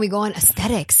we go on. We go on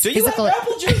aesthetics. Do you have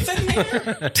apple juice in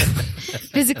here?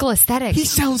 Physical aesthetics. He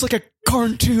sounds like a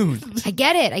cartoon. I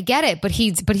get it, but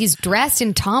he's dressed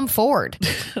in Tom Ford.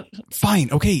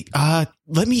 Fine. Okay.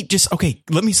 Let me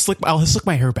slick. I'll slick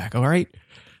my hair back. All right.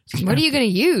 What are you going to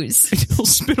use? It'll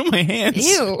spit on my hands.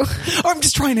 Ew. Oh, I'm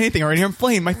just trying anything. All right. I'm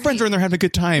playing. My friends are in there having a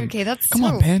good time. Okay, that's Come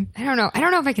on, Ben. I don't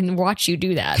know if I can watch you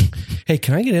do that. Hey,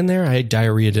 can I get in there? I had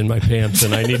diarrhea in my pants,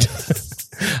 and I need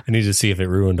to see if it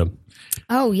ruined them.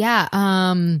 Oh yeah.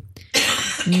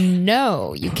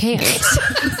 No, you can't.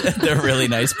 They're really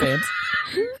nice pants.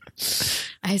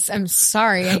 I'm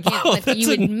sorry. I can't. But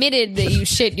you admitted that you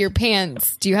shit your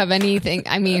pants. Do you have anything?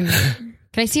 I mean, can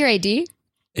I see your ID?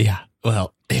 Yeah.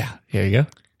 Well, yeah. Here you go.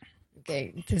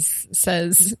 Okay. This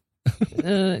says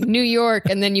New York,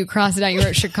 and then you cross it out. You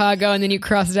wrote Chicago, and then you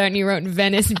cross it out, and you wrote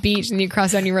Venice Beach, and then you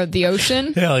cross it out, and you wrote the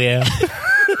ocean. Hell yeah. Is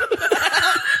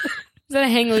that a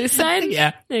hang loose sign?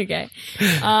 Yeah. Okay.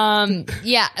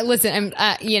 Yeah. Listen,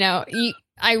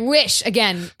 I wish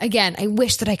again, I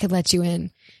wish that I could let you in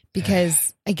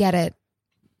because I get it.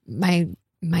 My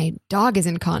dog is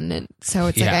incontinent, so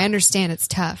it's like Yeah. I understand it's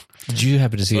tough. Did you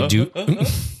happen to see a dude?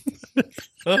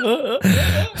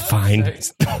 Fine.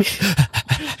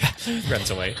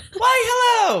 Runs away. Why,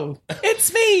 hello.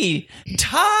 It's me,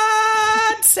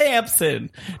 Todd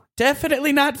Sampson.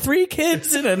 Definitely not 3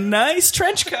 kids in a nice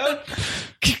trench coat.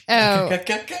 Oh,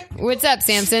 what's up,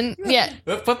 Samson? Yeah,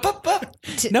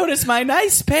 Notice my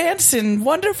nice pants and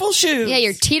wonderful shoes. yeah,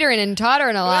 you're teetering and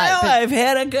tottering a lot. Well, but- I've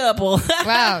had a couple.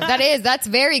 wow, that's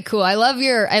very cool. I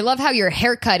love how your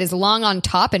haircut is long on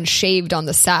top and shaved on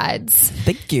the sides.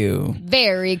 Thank you.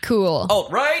 Very cool. Oh,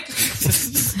 right.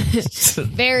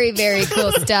 Very, very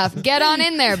cool stuff. Get on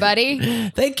in there, buddy.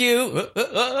 Thank you.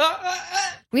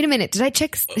 Wait a minute. Did I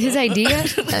check his ID?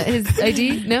 His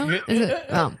ID? No? Is it?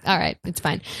 Oh, all right. It's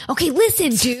fine. Okay,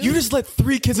 listen, dude. You just let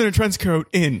 3 kids in a trench coat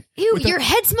in. Ew, your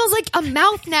head smells like a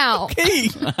mouth now. Hey,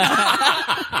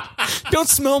 don't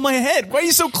smell my head. Why are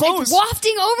you so close? It's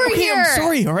wafting over Okay, here. I'm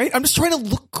sorry. All right, I'm just trying to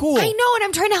look cool. I know, and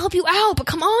I'm trying to help you out, but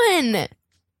come on.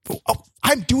 Oh,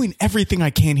 I'm doing everything I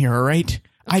can here. All right.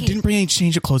 I didn't bring any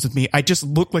change of clothes with me. I just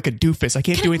look like a doofus. I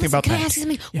can't do anything about Can I that. ask you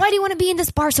something? Why do you want to be in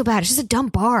this bar so bad? It's just a dumb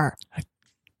bar.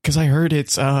 Because I heard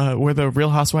it's where the Real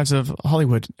Housewives of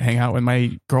Hollywood hang out, and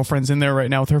my girlfriend's in there right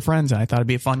now with her friends, and I thought it'd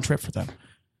be a fun trip for them.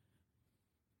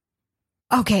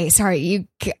 Okay, sorry, you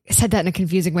said that in a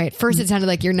confusing way. At first, it sounded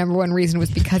like your number one reason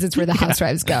was because it's where the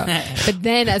housewives go. But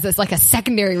then as a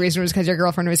secondary reason was because your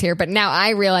girlfriend was here. But now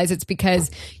I realize it's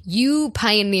because you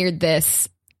pioneered this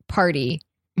party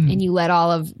and you let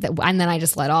and then I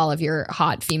just let all of your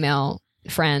hot female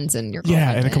friends and your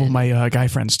Yeah, and a couple of my guy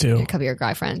friends too. a couple of your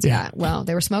guy friends. Yeah. Yeah. Well,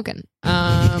 they were smoking.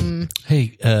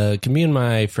 Hey, can me and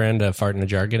my friend fart in a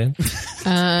jar get in?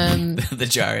 The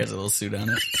jar has a little suit on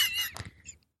it.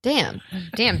 Damn,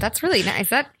 that's really nice.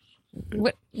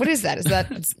 What is that? Is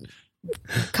that?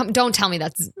 Don't tell me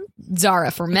that's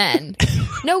Zara for men.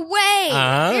 No way.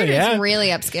 You're doing some really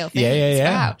upscale things.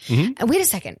 Yeah. Wow. Mhm. Wait a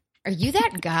second. Are you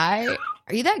that guy?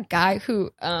 Are you that guy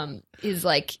who is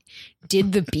like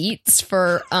did the beats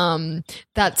for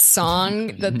that song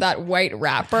that white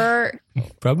rapper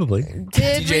Probably.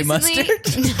 did DJ recently?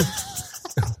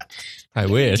 I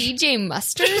wish. DJ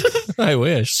Mustard? I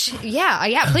wish.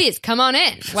 Yeah, please come on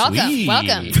in. Welcome. Sweet.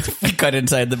 Welcome. We cut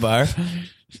inside the bar.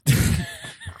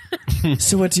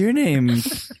 So what's your name,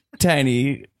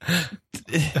 Tiny?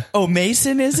 Oh,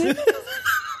 Mason, is it?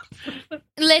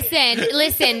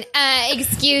 Listen.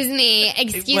 Excuse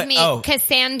me, Oh.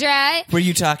 Cassandra. Were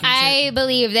you talking I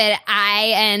believe that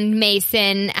I and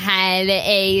Mason had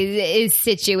a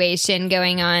situation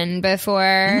going on before.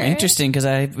 Interesting,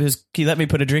 because he let me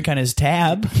put a drink on his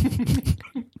tab.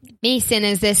 Mason,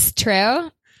 is this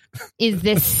true?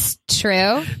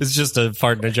 It's just a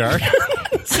fart in a jar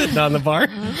sitting on the bar.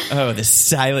 Oh, the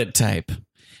silent type.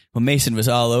 Well, Mason was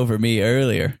all over me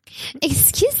earlier.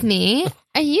 Excuse me,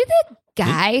 are you the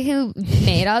guy who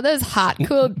made all those hot,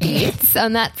 cool beats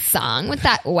on that song with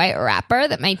that white rapper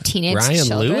that my teenage Ryan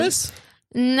children... Lewis?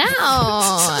 No.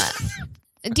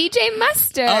 DJ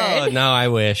Mustard. Oh, no, I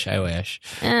wish.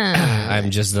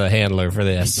 I'm just the handler for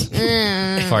this.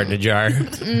 Fart in a jar.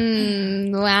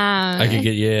 Wow. I could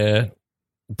get you,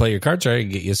 play your cards right, I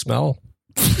could get you a smell.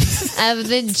 Of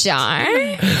the jar?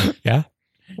 Yeah.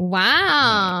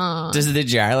 Wow. Does the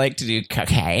jar like to do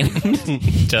cocaine?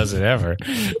 Does it ever?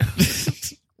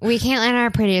 We can't let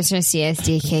our producer see us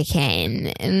do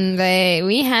cocaine, but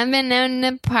we have been known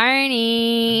to party.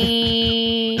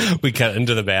 We cut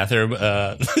into the bathroom,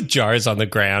 jars on the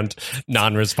ground,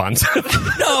 non-responsive.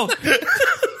 No.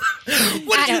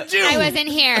 What did you do? I wasn't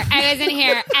here. I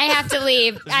have to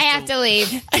leave.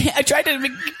 I tried to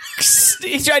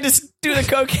he tried to do the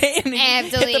cocaine. I have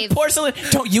to hit leave. The porcelain.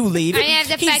 Don't you leave. I have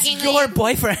to He's fucking your leave.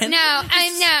 boyfriend. No, I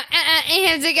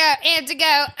have to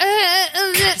go.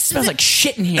 It smells like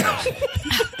shit in here.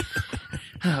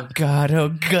 Oh God.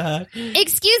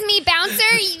 Excuse me,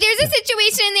 bouncer. There's a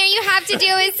situation in there you have to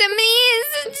deal with. Somebody's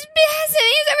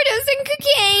overdosing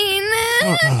cocaine.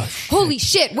 Holy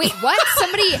shit. Wait, what?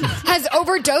 Somebody has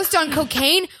overdosed on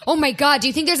cocaine? Oh my God. Do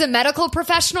you think there's a medical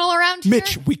professional around here?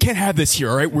 Mitch, we can't have this here,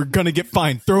 all right? We're going to get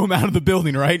fined. Throw him out of the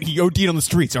building, all right? He OD'd on the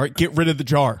streets, all right? Get rid of the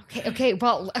jar. Okay.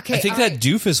 I think that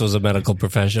doofus was a medical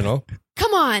professional.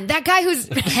 Come on. That guy whose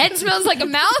head smells like a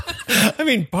mouth? I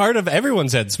mean, part of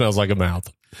everyone's head smells like a mouth.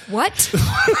 What?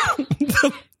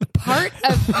 Part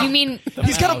of, you mean?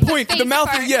 He's got a point. The mouth,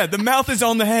 part. the mouth is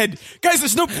on the head. Guys,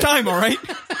 there's no time, all right?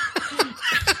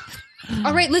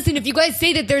 All right, listen, if you guys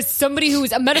say that there's somebody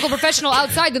who's a medical professional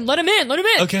outside, then let him in.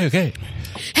 Okay.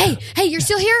 Hey, you're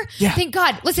still here? Yeah. Thank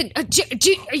God. Listen, are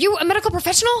you a medical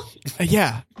professional?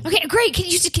 Yeah. Okay, great. Can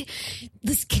you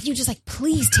just like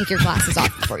please take your glasses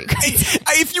off before you go?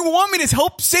 If you want me to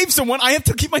help save someone, I have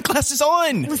to keep my glasses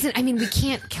on. Listen, I mean, we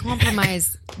can't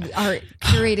compromise our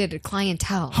curated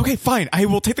clientele. Okay, fine. I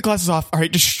will take the glasses off. All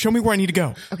right, just show me where I need to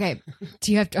go. Okay.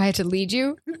 Do I have to lead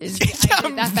you? Is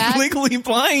I'm that bad? legally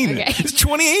blind. Okay. It's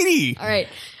 2080. All right.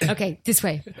 Okay, this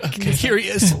way. Here he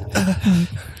is.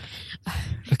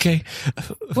 Okay.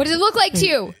 What does it look like to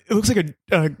you? It looks like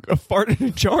a fart in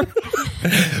a jar.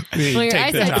 Well, your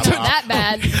eyesight's not that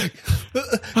bad.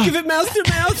 Give it mouth to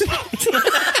mouth.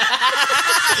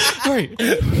 All right.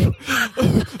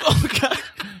 Oh, God.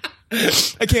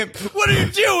 I can't. What are you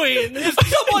doing? Is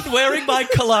someone wearing my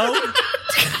cologne?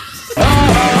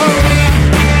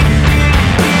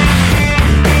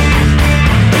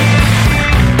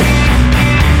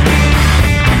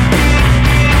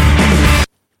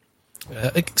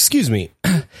 Excuse me.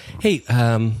 Hey,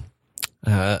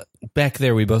 back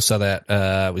there we both saw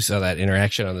that we saw that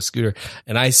interaction on the scooter,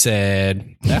 and I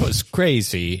said that was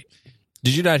crazy.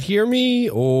 Did you not hear me,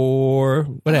 or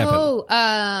what happened?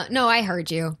 Oh, no, I heard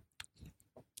you.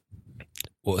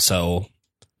 Well, so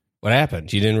what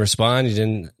happened? You didn't respond. You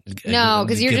didn't. No,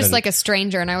 because you're just like a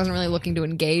stranger, and I wasn't really looking to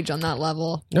engage on that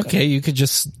level. Okay, you could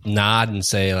just nod and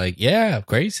say like, "Yeah,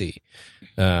 crazy."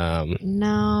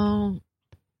 No.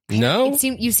 No.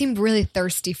 You seemed really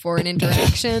thirsty for an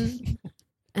interaction,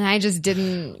 and I just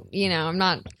didn't. I'm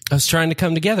not. I was trying to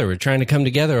come together. We're trying to come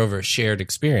together over a shared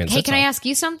experience. Hey, That's can I all. ask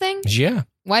you something? Yeah.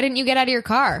 Why didn't you get out of your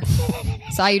car?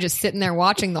 Saw you just sitting there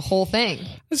watching the whole thing.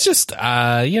 It's just,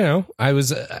 I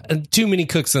was too many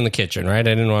cooks in the kitchen, right?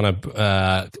 I didn't want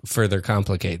to further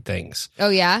complicate things. Oh,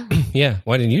 yeah? Yeah.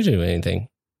 Why didn't you do anything?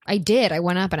 I did. I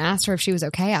went up and asked her if she was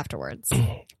okay afterwards.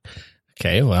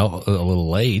 Okay. Well, a little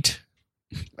late.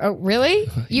 Oh, really?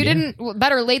 You didn't.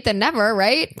 Better late than never,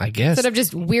 right? I guess. Instead of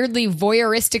just weirdly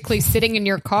voyeuristically sitting in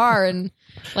your car and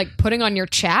like putting on your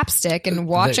chapstick and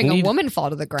watching a woman fall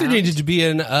to the There ground. needed to be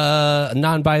a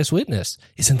non-biased witness.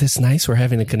 Isn't this nice? We're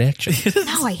having a connection.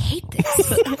 No, I hate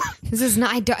this. This is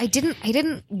not. I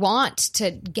didn't want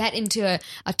to get into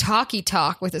a talky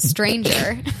talk with a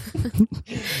stranger.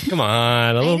 Come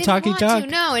on, a little talky talk.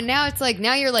 No, and now it's like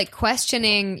you're like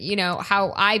questioning,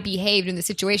 how I behaved in the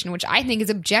situation, which I think is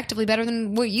objectively better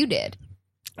than what you did.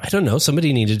 I don't know.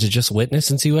 Somebody needed to just witness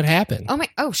and see what happened.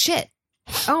 Oh shit.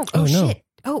 Oh no. shit.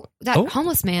 Oh, that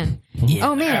homeless man. Yeah.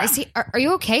 Oh man, is he? Are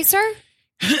you okay, sir?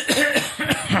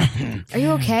 Are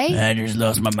you okay? I just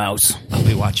lost my mouse. I'll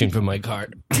be watching from my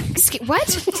cart.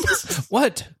 What?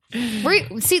 What?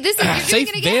 See, this is you're Safe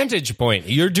doing it again. vantage point.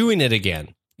 You're doing it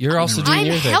again. You're also doing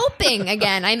your thing. I'm helping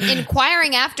again. I'm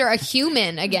inquiring after a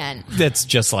human again. That's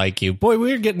just like you. Boy,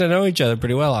 we're getting to know each other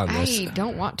pretty well on this. I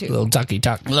don't want to. Little tucky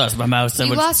tuck. Lost my mouse.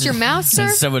 You lost your mouse, sir?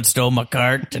 Someone stole my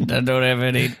cart, and I don't have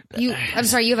any. I'm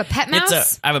sorry. You have a pet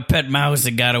mouse? I have a pet mouse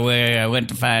that got away. I went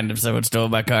to find him. Someone stole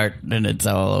my cart, and it's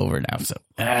all over now. So,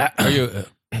 are you?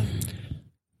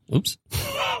 Oops.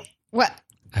 What?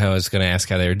 I was going to ask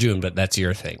how they were doing, but that's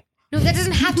your thing. No, that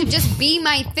doesn't have to just be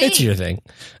my thing. It's your thing.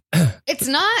 It's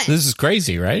not. This is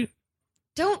crazy, right?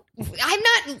 I'm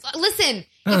not. Listen,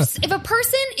 if a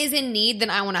person is in need, then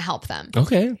I want to help them.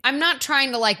 Okay. I'm not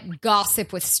trying to like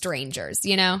gossip with strangers,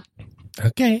 you know?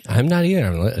 Okay. I'm not either.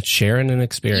 I'm sharing an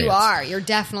experience. You are. You're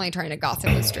definitely trying to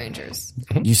gossip with strangers.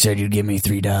 You said you'd give me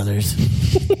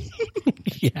 $3.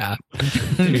 Yeah.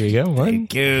 There you go. One,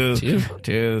 Thank you.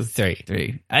 two,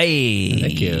 three. Hey,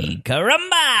 Thank you.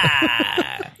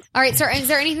 Caramba! All right, sir. Is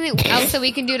there anything else that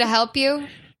we can do to help you?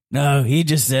 No, he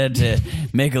just said to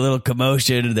make a little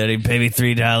commotion that he'd pay me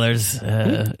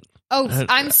 $3.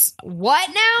 What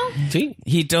now? See?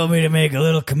 He told me to make a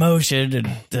little commotion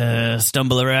and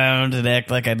stumble around and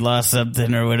act like I'd lost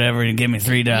something or whatever and give me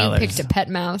 $3. You picked a pet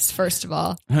mouse, first of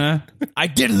all. Huh? I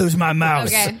did lose my mouse.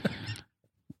 Okay.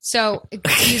 So,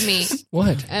 excuse me.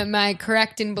 What? Am I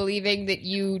correct in believing that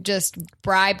you just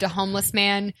bribed a homeless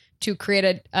man to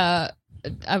create a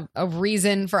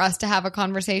reason for us to have a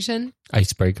conversation?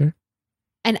 Icebreaker?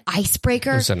 An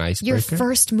icebreaker? It was an icebreaker. Your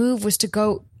first move was to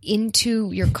go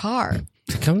into your car.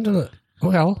 Come to the...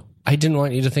 Well, I didn't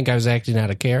want you to think I was acting out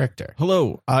of character.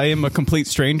 Hello, I am a complete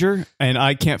stranger, and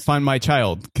I can't find my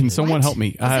child. Can someone help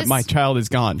me? My child is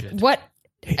gone. What?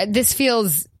 This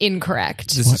feels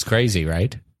incorrect. This is crazy,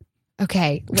 right?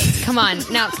 Okay, come on.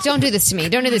 Now, don't do this to me.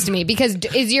 Don't do this to me. Because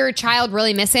is your child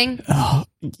really missing?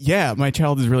 Yeah, my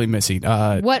child is really missing.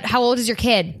 What? How old is your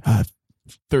kid?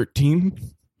 13.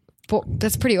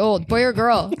 That's pretty old. Boy or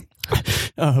girl?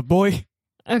 Boy.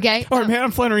 Okay. All right, man, I'm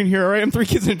flattering here. All right, I'm 3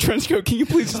 kids in a trench coat. Can you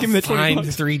please just give me the Fine,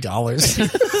 $20?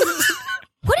 $3.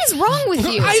 What is wrong with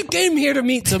you? I came here to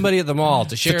meet somebody at the mall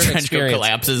to share an experience.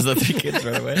 Collapses. The 3 kids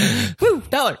run away. Woo!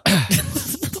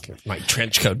 $1. Get my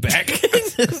trench coat back.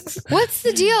 What's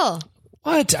the deal?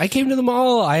 What? I came to the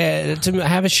mall to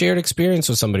have a shared experience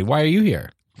with somebody. Why are you here?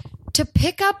 To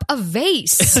pick up a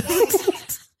vase.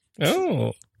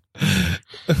 Oh.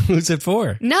 Who's it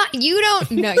for? Not you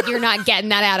don't. No, you're not getting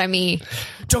that out of me.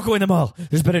 Don't go in the mall.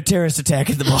 There's been a terrorist attack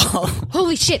in the mall.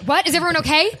 Holy shit! What is everyone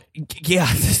okay?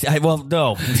 Yeah.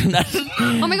 No.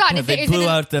 Oh my god! They blew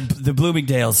out the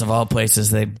Bloomingdales of all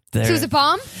places. So it's a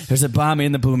bomb? There's a bomb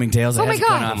in the Bloomingdales. Oh my hasn't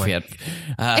God. gone off yet.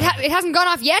 It hasn't gone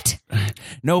off yet.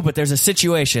 No, but there's a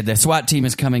situation. The SWAT team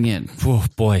is coming in. Oh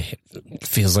boy, it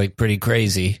feels like pretty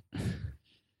crazy.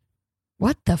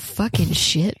 What the fucking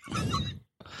shit?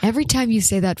 Every time you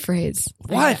say that phrase,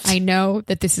 what? I know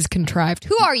that this is contrived.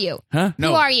 Who are you? Huh? No.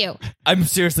 Who are you? I'm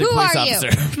seriously a Who police are you?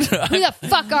 officer. Who the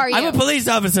fuck are you? I'm a police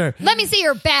officer. Let me see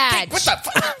your badge. What the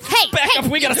fuck? Hey, back up.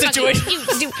 We got a situation.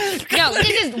 No, this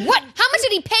is what? How much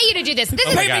did he pay you to do this? This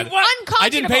is unconscionable. I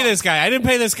didn't pay this guy. I didn't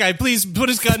pay this guy. Please put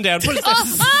his gun down. Put his gun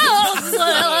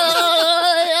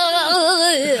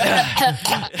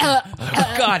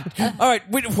Oh, God. All right.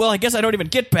 Well, I guess I don't even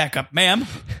get backup, ma'am.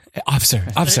 Officer.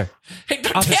 Hey,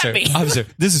 don't tap me. Officer.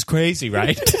 This is crazy,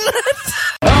 right?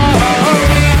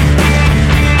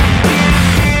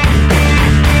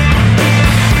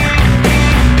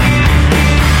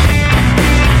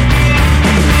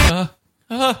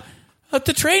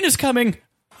 The train is coming.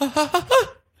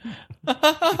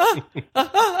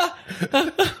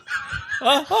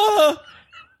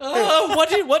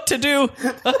 What to do?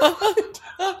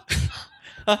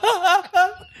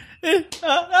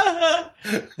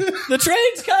 The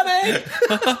train's coming.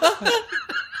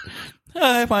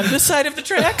 I'm on this side of the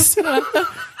tracks.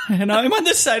 And I'm on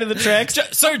this side of the tracks.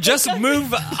 Sir, just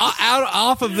move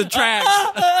off of the tracks.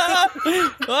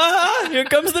 Here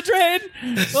comes the train.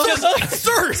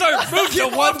 Sir, move to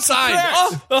one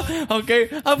side. Okay,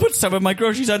 I'll put some of my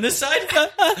groceries on this side.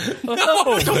 No,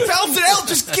 don't balance it out.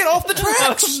 Just get off the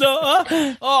tracks. No,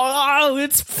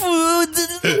 it's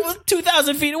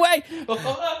 2,000 feet away.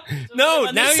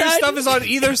 No, now your stuff is on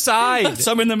either side.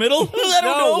 Some in the middle. I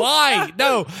don't know why.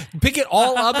 No, pick it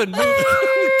all up and move.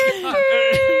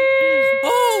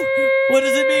 Oh, what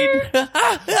does it mean?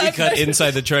 We cut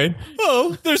inside the train.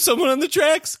 Oh, there's someone on the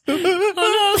tracks. Pull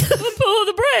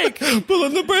the brake. Pull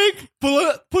on the brake.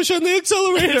 Push on the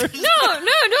accelerator. No,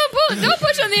 don't pull. Don't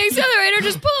push on the accelerator.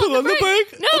 Just pull on the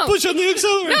brake. No, Push on the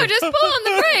accelerator. no, just pull on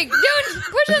the brake. Don't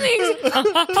push on the.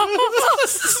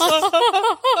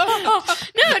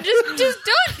 No, just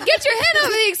don't get your head off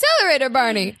the accelerator,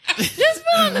 Barney. Just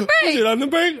pull on the brake. Get on the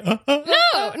brake. No.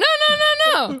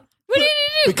 What do you need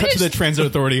to do? We cut to the transit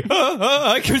authority.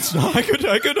 I could.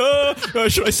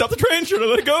 Should I stop the train? Should I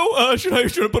let it go? Should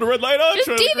I put a red light on? Just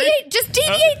deviate. Just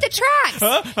deviate the tracks.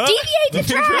 Deviate the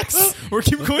tracks. Or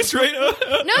keep going straight. No.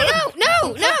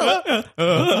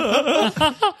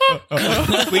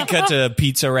 We cut to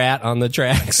Pizza Rat on the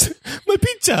tracks. My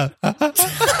pizza.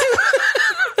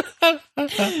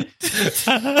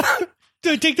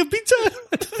 Do I take the pizza?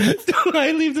 Don't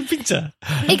I leave the pizza?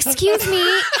 Excuse me,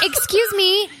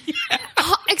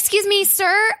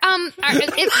 sir.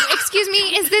 Excuse me.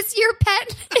 Is this your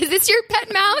pet? Is this your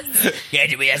pet mouse? Yeah,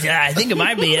 I think it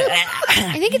might be.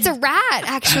 I think it's a rat,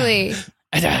 actually.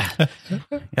 Should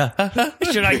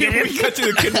I get We cut to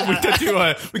the kid.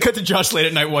 We cut to Josh late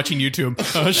at night watching YouTube.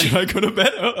 Should I go to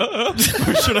bed?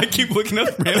 Or should I keep looking up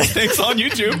random things on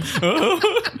YouTube?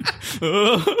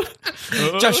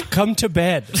 Josh, come to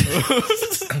bed.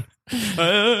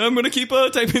 I'm gonna keep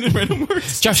typing in random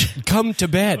words. Josh, come to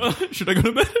bed. Should I go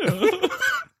to bed?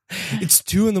 It's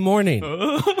 2 a.m.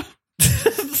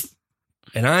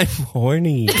 And I'm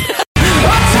horny.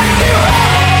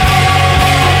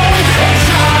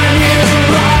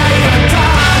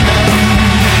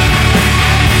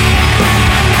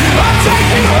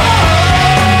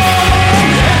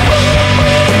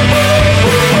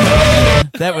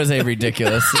 That was a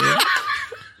ridiculous scene.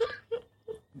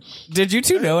 Did you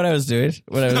two know what I was doing?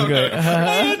 What I was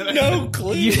going? No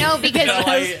clue. No, because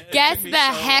guess the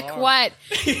heck what?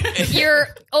 Your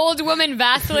old woman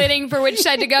vacillating for which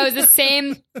side to go is the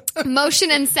same motion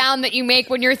and sound that you make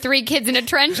when your 3 kids in a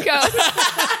trench coat.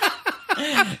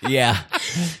 Yeah.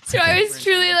 So I was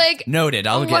truly like, Noted.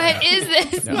 what is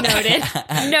this? Noted.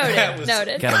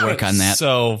 Gotta work on that.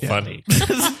 So funny.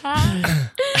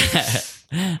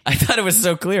 I thought it was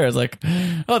so clear. I was like,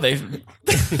 oh, they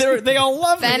all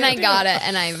love it. Then I got it,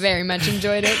 and I very much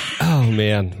enjoyed it. Oh,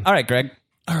 man. All right, Greg.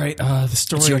 All right, the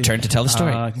story. It's your turn to tell the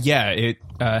story. Yeah, it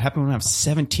happened when I was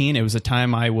 17. It was a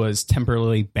time I was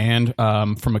temporarily banned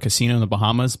from a casino in the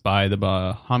Bahamas by the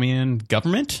Bahamian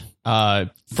government. The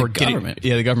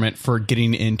government for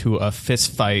getting into a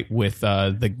fist fight with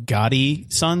the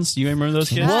Gottis sons. Do you remember those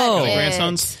kids? Whoa. My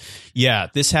grandsons. Yeah,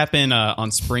 this happened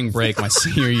on spring break my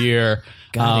senior year.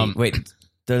 Wait,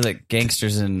 they're like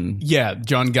gangsters and Yeah,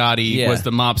 John Gotti was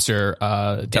the mobster,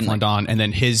 Teflon Don, and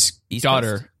then his East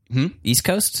daughter. Coast? East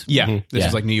Coast? Yeah, this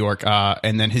is like New York.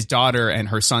 And then his daughter and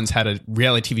her sons had a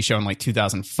reality TV show in like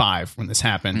 2005 when this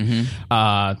happened.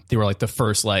 They were like the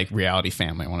first like reality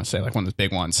family, I want to say, like one of the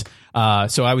big ones.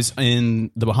 So I was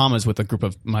in the Bahamas with a group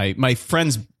of my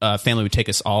friends' family would take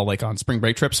us all like on spring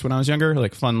break trips when I was younger,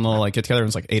 like fun little like get together. It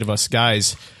was like 8 of us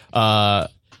guys.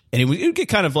 And it would get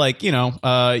kind of like, you give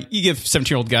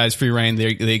 17-year-old guys free reign.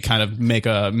 They kind of make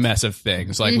a mess of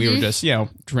things. Like we were just,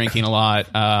 drinking a lot,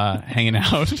 hanging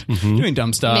out, doing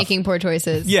dumb stuff. Making poor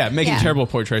choices. Yeah, making terrible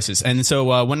poor choices. And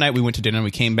so one night we went to dinner and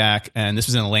we came back, and this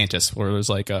was in Atlantis, where it was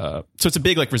like so it's a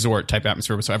big like resort type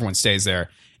atmosphere, so everyone stays there.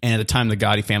 And at the time the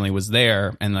Gotti family was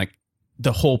there, and like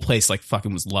the whole place like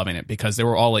fucking was loving it because they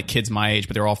were all like kids my age,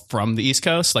 but they were all from the East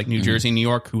Coast, like New Jersey, New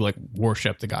York, who like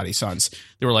worshiped the Gotti sons.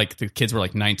 They were like, the kids were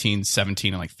like 19,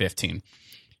 17, and like 15.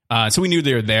 So we knew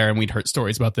they were there, and we'd heard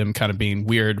stories about them kind of being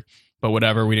weird, but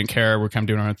whatever. We didn't care. We're kind of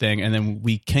doing our own thing. And then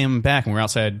we came back and we're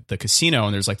outside the casino,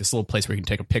 and there's like this little place where you can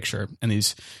take a picture. And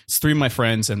it's 3 of my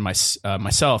friends and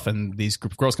myself and these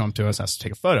group of girls come up to us, asked to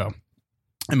take a photo.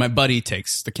 And my buddy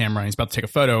takes the camera and he's about to take a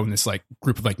photo, and this like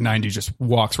group of like 90 just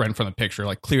walks right in front of the picture,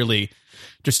 like clearly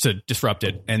just to disrupt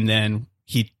it. And then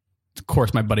of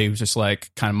course, my buddy was just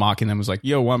like kind of mocking them, was like,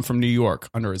 "Yo, I'm from New York,"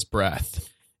 under his breath.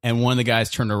 And one of the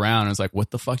guys turned around and was like, "What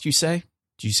the fuck did you say?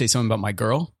 Did you say something about my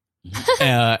girl?"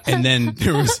 And then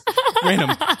there was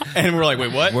random, and we're like,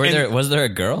 "Wait, what?" Was there a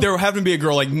girl? There happened to be a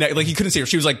girl, like you couldn't see her.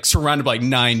 She was like surrounded by like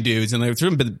 9 dudes, and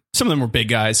some of them were big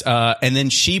guys. And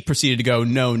then she proceeded to go,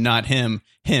 "No, not him,"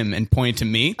 and point to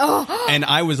me. And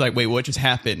I was like, "Wait, what just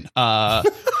happened?"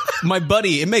 My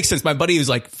buddy, it makes sense. My buddy was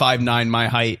like 5'9", my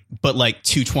height, but like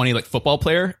 220, like football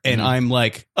player, and I'm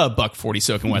like $140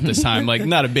 soaking wet this time, like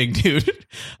not a big dude.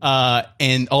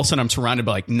 And all of a sudden, I'm surrounded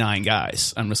by like 9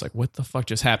 guys. I'm just like, "What the fuck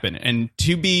just happened?" And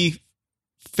to be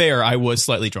fair, I was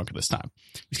slightly drunk at this time.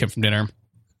 We came from dinner.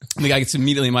 And the guy gets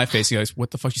immediately in my face. He goes,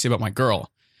 "What the fuck did you say about my girl?"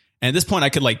 And at this point, I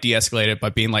could like de-escalate it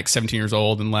by being like 17 years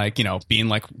old and like, you know, being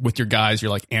like with your guys, you're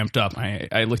like amped up.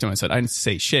 I looked at him and said, I didn't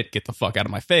say shit. Get the fuck out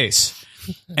of my face.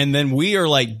 And then we are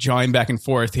like jawing back and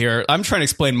forth here. I'm trying to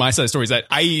explain my side of the stories that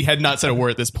I had not said a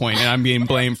word at this point, and I'm being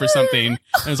blamed for something. And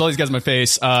there's all these guys in my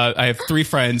face. I have 3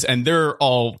 friends, and they're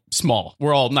all small.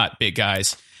 We're all not big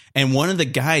guys. And one of the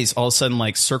guys all of a sudden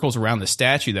like circles around the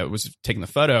statue that was taking the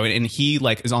photo, and he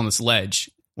like is on this ledge.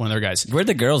 One of their guys. Where'd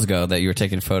the girls go that you were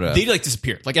taking a photo of? They like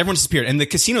disappeared. Like everyone disappeared. And the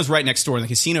casino's right next door. And the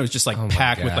casino is just like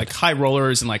packed with like high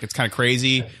rollers and like it's kind of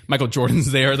crazy. Michael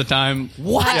Jordan's there at the time.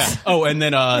 What? Yeah. Oh, and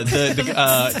then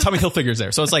the Tommy Hilfiger's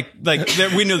there. So it's like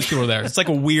we knew the people were there. It's like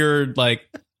a weird like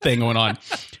thing going on.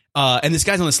 And this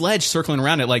guy's on this ledge circling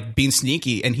around it, like being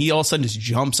sneaky, and he all of a sudden just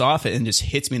jumps off it and just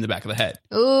hits me in the back of the head.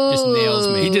 Ooh. Just nails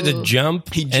me. He did a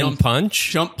jump. He jumped,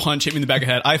 punch. Jump, punch, hit me in the back of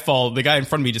the head. I fall. The guy in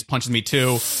front of me just punches me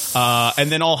too. And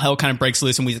then all hell kind of breaks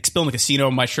loose, and we spill in the casino.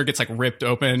 My shirt gets like ripped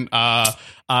open. That's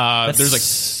there's like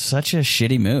such a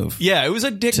shitty move. Yeah, it was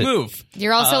a dick move.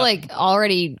 You're also like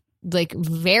already like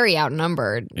very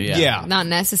outnumbered. Yeah. Not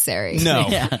necessary. No.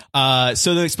 Yeah.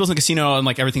 So then it spills in the casino, and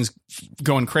like everything's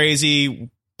going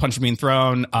crazy. Punch being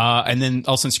thrown, and then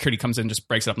all of a sudden security comes in, just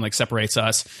breaks it up and like separates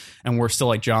us, and we're still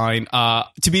like jawing.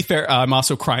 To be fair, I'm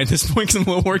also crying at this point because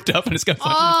I'm a little worked up and it's got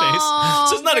punched in the face,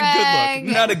 so it's not Greg. a good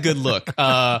look. Not a good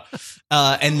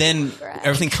look. And then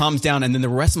everything calms down, and then the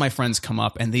rest of my friends come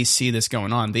up and they see this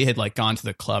going on. They had like gone to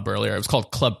the club earlier. It was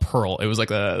called Club Pearl. It was like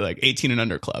a 18 and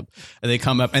under club, and they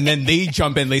come up and then they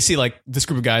jump in. They see like this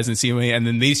group of guys and see me, and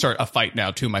then they start a fight now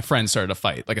too. My friends started a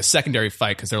fight, like a secondary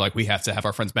fight, because they're like, we have to have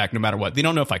our friends back no matter what. They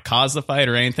don't know if I caused the fight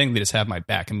or anything. They just have my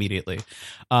back immediately.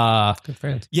 Good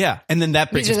friends. Yeah, and then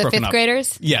that These gets are the broken 5th up.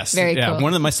 graders? Yes, Very yeah, cool. one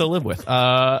of them I still live with.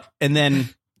 And then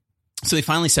so they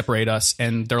finally separate us,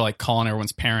 and they're like calling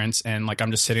everyone's parents, and like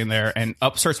I'm just sitting there, and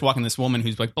up starts walking this woman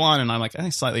who's like blonde, and I'm like, I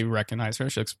slightly recognize her.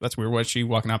 She looks, that's weird. What's she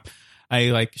walking up? She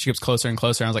gets closer and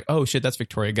closer. And I was like, oh shit, that's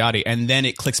Victoria Gotti. And then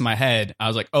it clicks in my head. I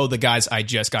was like, oh, the guys I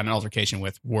just got in an altercation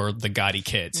with were the Gotti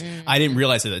kids. I didn't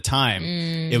realize at the time.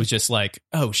 It was just like,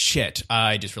 oh shit,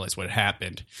 I just realized what had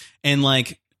happened. And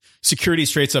like security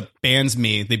straight up bans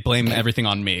me. They blame everything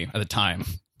on me at the time.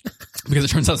 Because it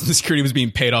turns out the security was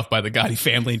being paid off by the Gotti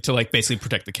family to like basically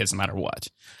protect the kids no matter what.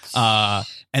 And How'd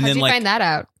then you like find that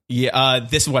out? Yeah,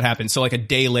 this is what happened. So like a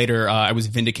day later, I was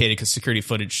vindicated because security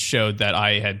footage showed that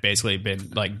I had basically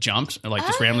been like jumped, or like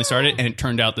just randomly started, and it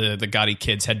turned out the Gotti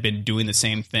kids had been doing the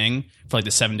same thing for like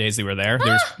the 7 days they were there. They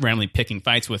were randomly picking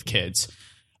fights with kids.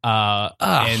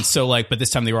 And so like, but this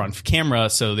time they were on camera,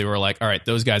 so they were like, all right,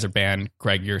 those guys are banned.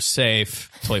 Greg, you're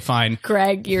safe. Totally fine.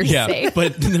 Greg, you're safe.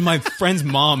 But then my friend's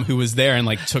mom, who was there and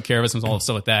like took care of us and all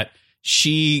stuff like that,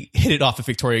 she hit it off with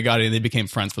Victoria Gotti, and they became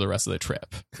friends for the rest of the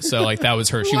trip. So like that was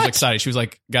her. She was excited. She was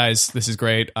like, guys, this is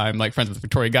great. I'm like friends with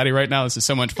Victoria Gotti right now. This is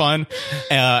so much fun.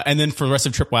 And then for the rest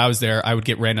of the trip while I was there, I would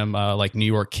get random like New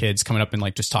York kids coming up and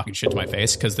like just talking shit to my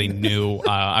face because they knew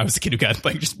I was the kid who got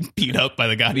like just beat up by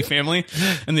the Gotti family.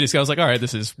 And they just I was like, all right,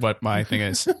 this is what my thing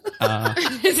is.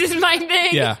 This is my thing.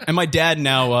 Yeah. And my dad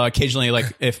now occasionally,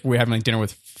 like if we're having like dinner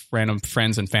with random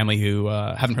friends and family who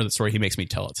haven't heard the story, he makes me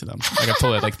tell it to them. Like I've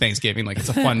told it like Thanksgiving, like it's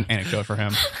a fun anecdote for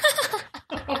him.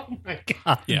 Oh my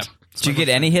god. Yeah. Did you get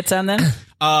any hits on then?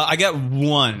 I got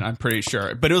one, I'm pretty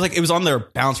sure, but it was on their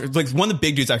bouncer. Like one of the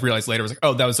big dudes I realized later was like,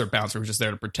 oh, that was their bouncer who was just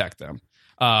there to protect them.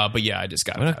 But yeah, I just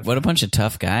got What a bunch of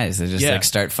tough guys. They just like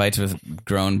start fights with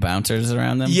grown bouncers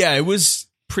around them. Yeah, it was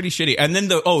pretty shitty. And then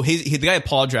the guy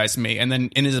apologized to me, and then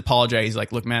in his apology he's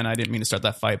like, look man, I didn't mean to start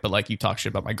that fight, but like you talk shit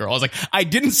about my girl. I was like, I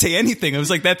didn't say anything. It was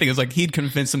like that thing. It was like he'd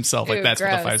convinced himself like that's what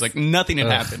the fight. I was like, nothing had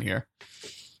happened here.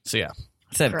 So yeah,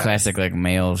 it's that classic like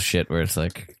male shit where it's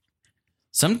like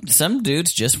some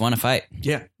dudes just want to fight.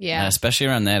 Yeah. Especially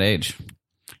around that age.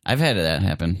 I've had that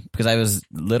happen because I was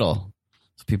little,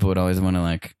 so people would always want to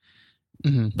like.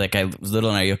 Mm-hmm. Like I was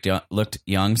little and I looked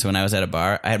young, so when I was at a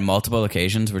bar, I had multiple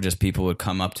occasions where just people would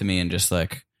come up to me and just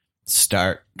like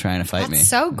start trying to fight me. That's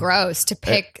so gross to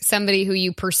pick somebody who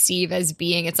you perceive as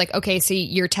being. It's like, okay, so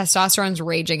your testosterone's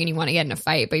raging and you want to get in a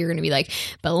fight, but you're going to be like,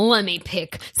 but let me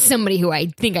pick somebody who I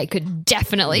think I could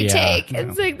definitely take.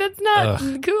 It's like that's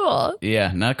not cool.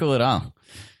 Yeah, not cool at all.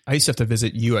 I used to have to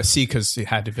visit USC because I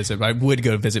had to visit. I would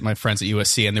go visit my friends at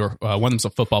USC, and they were one of them's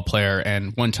a football player.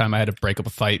 And one time I had to break up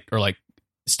a fight or like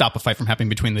stop a fight from happening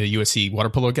between the USC water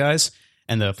polo guys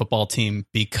and the football team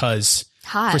because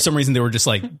for some reason they were just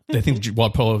like I think the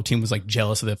water polo team was like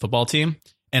jealous of the football team,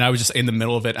 And I was just in the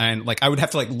middle of it, and like I would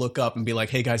have to like look up and be like,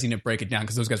 "Hey guys, you need to break it down,"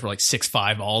 because those guys were like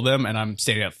 6'5", all of them, and I'm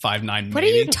standing at 5'9". What are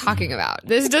you talking about?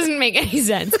 This doesn't make any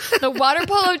sense. The water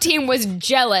polo team was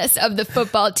jealous of the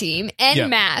football team en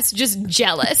masse, just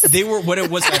jealous. They were what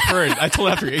it was. I heard. I told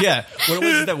after. Yeah, what it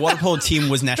was is that water polo team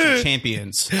was national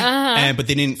champions, but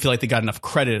they didn't feel like they got enough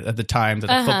credit at the time that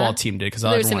the football team did because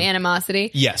there was some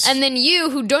animosity. Yes, and then you,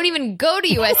 who don't even go to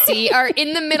USC, are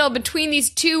in the middle between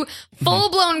these two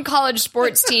full-blown college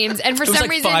sports teams, and for some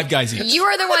reason, 5 guys each. You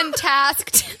are the one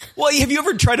tasked. Well, have you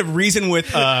ever tried to reason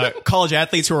with college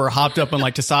athletes who are hopped up on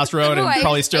like testosterone and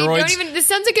probably steroids? This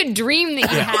sounds like a dream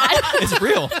that you had. It's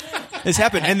real. It's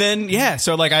happened. And then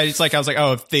so like I was like,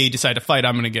 oh, if they decide to fight,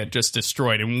 I'm gonna get just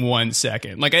destroyed in 1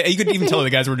 second. Like you could even tell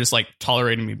the guys were just like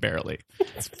tolerating me barely.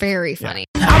 It's very funny.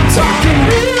 I'm talking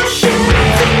real shit.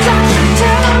 Things I should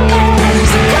tell me.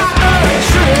 So got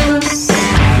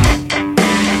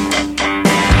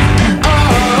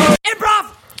Improv.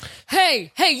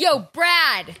 Hey, yo,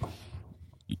 Brad.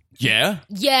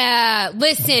 Yeah,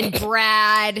 listen,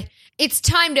 Brad. It's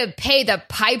time to pay the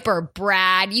piper,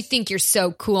 Brad. You think you're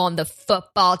so cool on the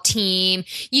football team.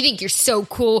 You think you're so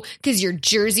cool because your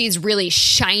jersey is really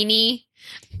shiny.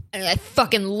 I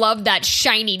fucking love that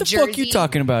shiny jersey. What the fuck you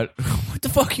talking about? What the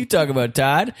fuck you talking about,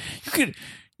 Todd?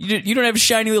 You don't have a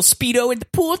shiny little Speedo in the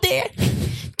pool there?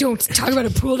 Don't talk about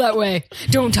a pool that way.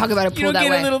 Don't talk about a pool that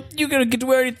way. You gonna get to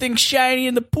wear anything shiny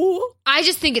in the pool? I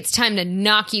just think it's time to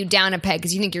knock you down a peg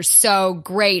because you think you're so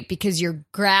great because your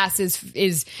grass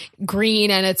is green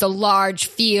and it's a large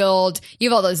field. You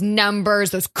have all those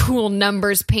numbers, those cool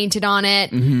numbers painted on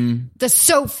it. Mm-hmm. That's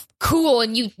so cool,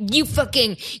 and you think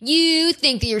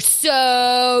that you're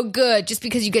so good just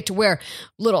because you get to wear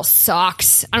little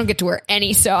socks. I don't get to wear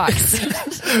any socks.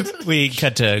 We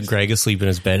cut to Greg asleep in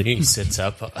his bed, and he sits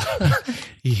up.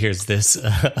 He hears this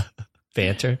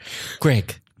banter.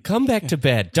 Greg, come back to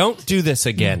bed. Don't do this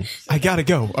again. I gotta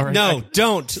go. All right. No,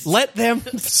 don't. Let them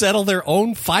settle their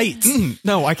own fights.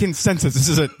 No, I can sense it. This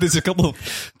is a couple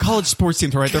of college sports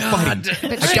teams, all right? They're fighting.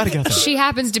 But I gotta get there. She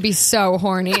happens to be so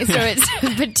horny, so it's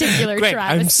a particular Greg,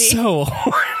 travesty. I'm so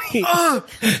horny.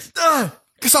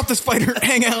 Stop this fighter.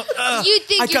 Hang out. You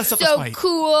think you're so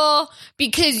cool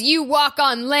because you walk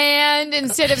on land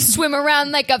instead of swim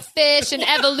around like a fish and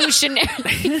evolutionary.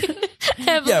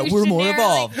 Yeah, we're more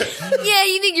evolved. Yeah,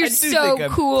 you think you're so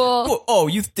cool. Oh,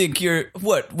 you think you're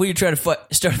what? What are you trying to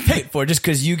start a fight for? Just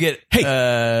because you get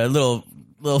little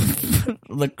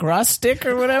lacrosse stick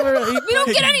or whatever? We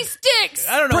don't get any sticks.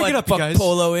 I don't know Break it what up, you fuck guys.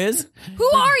 polo is.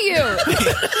 Who are you?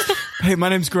 Hey, my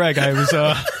name's Greg. I was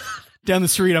down the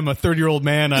street. I'm a 30-year-old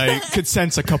man. I could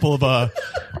sense a couple of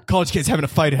college kids having a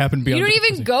fight happen. You don't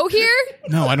even go here?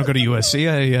 No, I don't go to USC.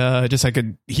 I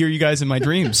could hear you guys in my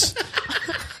dreams.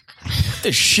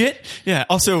 The shit? Yeah.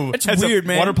 Also, That's as weird,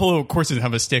 man. Water polo courses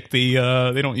have a stick. They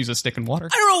don't use a stick in water.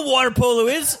 I don't know what water polo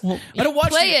is. I don't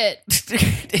watch Play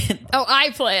it. Oh,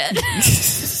 I play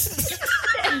it.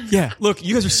 Yeah. Look,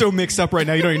 you guys are so mixed up right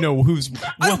now. You don't even know who's.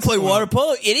 I don't play water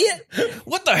polo, idiot.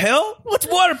 What the hell? What's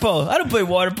water polo? I don't play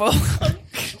water polo.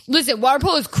 Listen, water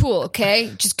polo is cool,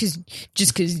 okay? Just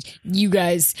because you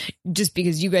guys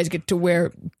get to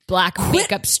wear black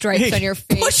makeup stripes on your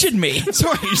face. Pushing me.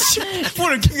 Sorry, I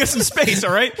want to give you guys some space.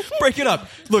 All right, break it up.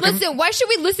 Look, Listen, why should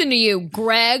we listen to you,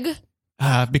 Greg?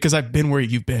 because I've been where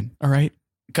you've been. All right.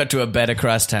 Cut to a bed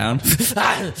across town.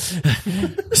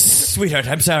 Sweetheart,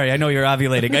 I'm sorry. I know you're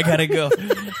ovulating. I gotta go.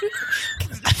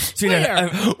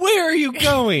 Sweetheart, Where are you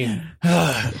going?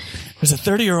 there's a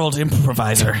 30-year-old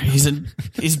improviser.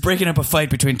 He's breaking up a fight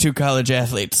between two college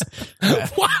athletes.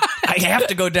 I have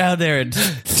to go down there and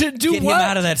To do get what? him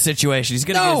out of that situation. He's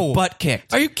gonna get his butt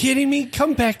kicked. Are you kidding me?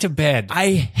 Come back to bed.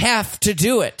 I have to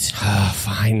do it.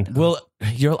 Fine.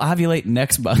 You'll ovulate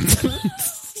next month.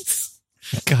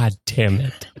 God damn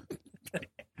it.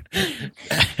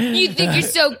 You think you're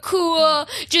so cool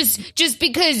just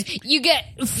because you get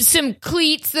some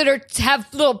cleats that have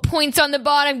little points on the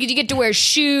bottom because you get to wear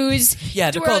shoes.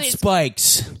 Yeah, they're called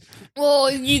spikes.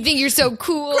 Well, you think you're so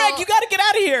cool. Greg, you gotta get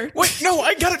out of here. Wait, no,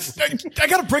 I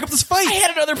gotta break up this fight. I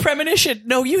had another premonition.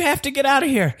 No, you have to get out of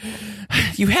here.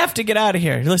 You have to get out of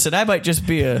here. Listen, I might just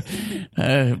be a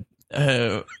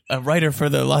writer for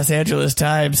the Los Angeles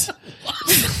Times.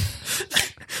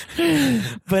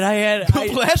 But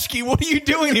Lasky, what are you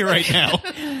doing here right now?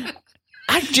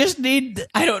 I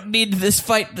don't need this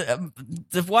fight.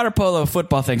 The water polo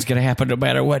football thing's going to happen no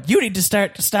matter what. You need to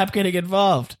stop getting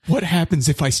involved. What happens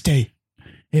if I stay?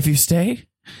 If you stay,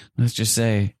 let's just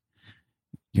say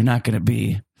you're not going to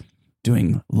be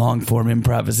doing long form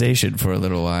improvisation for a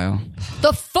little while.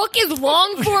 The fuck is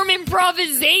long form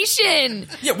improvisation?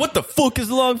 Yeah, what the fuck is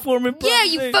long form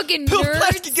improvisation? Yeah, you fucking Bill nerds.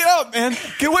 Plaschke, get out, man.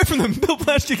 Get away from them. Bill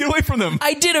Plaschke, get away from them.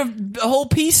 I did a whole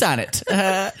piece on it.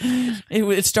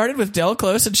 It started with Del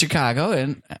Close in Chicago,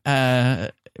 and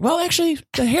well, actually,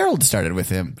 the Herald started with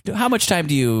him. How much time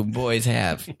do you boys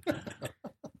have?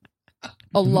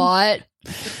 A lot.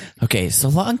 Okay, so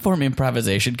long form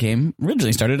improvisation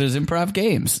originally started as improv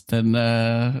games, then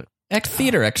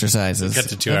theater exercises. Cut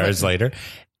to 2 hours later.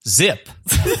 Zip.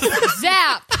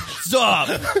 Zap. Stop.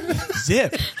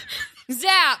 Zip.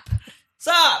 Zap.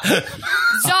 Stop.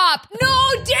 Zop.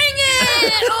 No, dang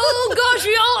it. Oh, gosh.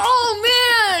 Oh,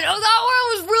 man. Oh, that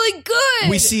one was really good.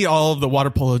 We see all of the water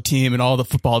polo team and all the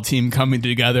football team coming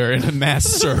together in a mass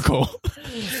circle.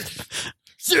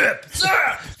 Zip.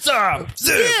 Stop. Stop.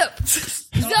 Zip.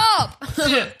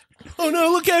 Zop. Oh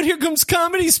no, look out, here comes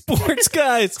Comedy Sports,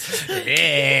 guys.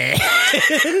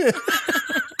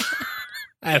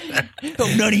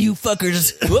 Oh, none of you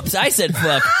fuckers. Whoops, I said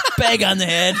fuck. Bag on the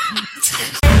head.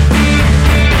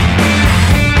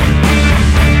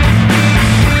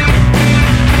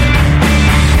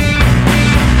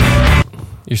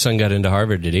 Your son got into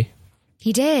Harvard, did he?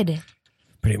 He did.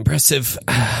 Pretty impressive.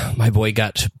 My boy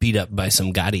got beat up by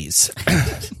some Gottis.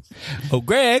 Oh,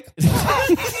 Greg.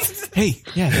 Hey,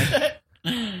 yeah.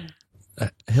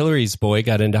 Hillary's boy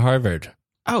got into Harvard.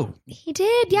 Oh, He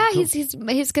did. Yeah, he's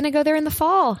going to go there in the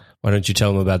fall. Why don't you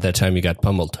tell him about that time you got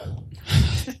pummeled?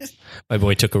 My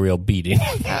boy took a real beating.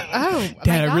 Dad,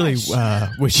 I really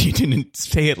wish you didn't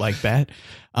say it like that.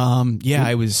 Yeah,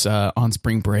 I was on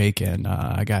spring break and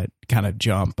I got kind of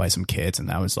jumped by some kids, and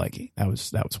that was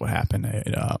what happened.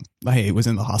 I was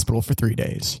in the hospital for 3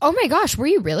 days. Oh my gosh, were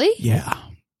you really? Yeah.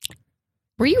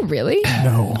 Were you really?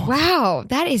 No. Wow,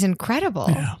 that is incredible.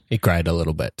 Yeah. He cried a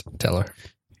little bit. Tell her.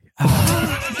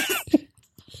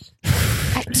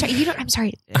 I'm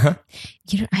sorry. Uh-huh.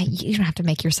 You don't have to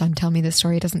make your son tell me this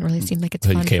story. It doesn't really seem like it's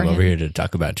So fun you came for him. over here to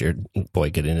talk about your boy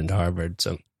getting into Harvard.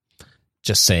 So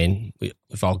just saying, we've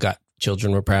all got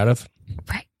children we're proud of.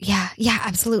 Right. Yeah,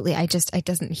 absolutely. He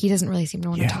doesn't really seem to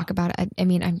want to talk about it. I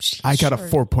mean, I got a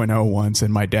 4.0 once,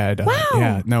 and my dad, Wow.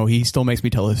 yeah, no, he still makes me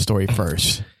tell his story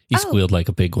first. He squealed like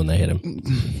a pig when they hit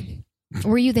him.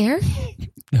 Were you there?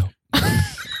 No.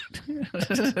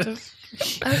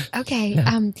 Okay.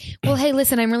 Well, hey,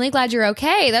 listen, I'm really glad you're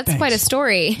okay. That's Thanks. quite a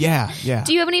story. Yeah.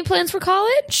 Do you have any plans for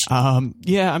college?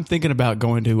 Yeah, I'm thinking about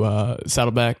going to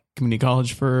Saddleback Community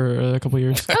College for a couple of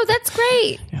years. Oh, that's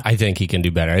great. I think he can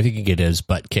do better. I think he can get his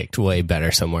butt kicked way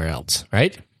better somewhere else.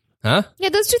 Right? Huh? Yeah,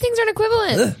 those two things aren't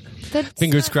equivalent. That's,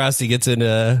 Fingers crossed he gets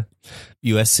into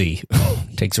USC.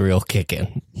 Takes a real kick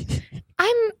in.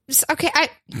 okay.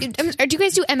 Do you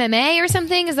guys do MMA or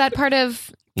something? Is that part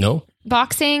of No?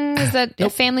 boxing? Is that a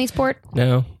family sport?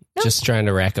 No. Just trying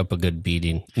to rack up a good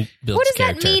beating. Builds What does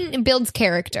character. that mean? It builds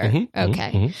character.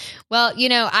 Okay. Well,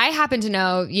 I happen to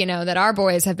know, that our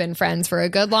boys have been friends for a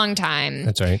good long time.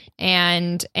 That's right.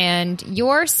 And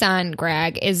your son,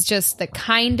 Greg, is just the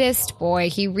kindest boy.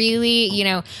 He really,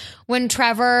 when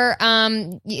Trevor,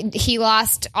 he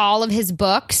lost all of his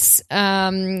books. He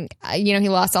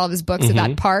lost all of his books at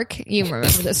that park. You remember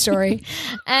the story.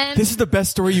 And This is the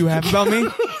best story you have about me?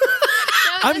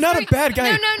 I'm not a bad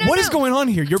guy. No, What is going on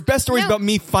here? Your best story is about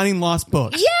me finding lost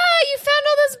books. yeah, you found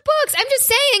all those books. I'm just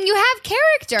saying you have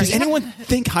character. Does You have- anyone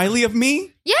think highly of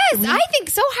me? Yes, I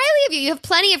think so highly of you. You have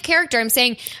plenty of character. I'm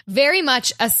saying very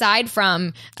much aside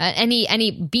from any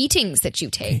beatings that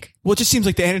you take. Well, it just seems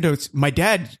like the anecdotes my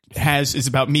dad has is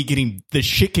about me getting the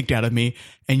shit kicked out of me,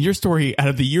 and your story, out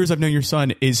of the years I've known your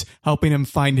son, is helping him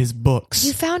find his books.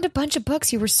 You found a bunch of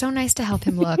books. You were so nice to help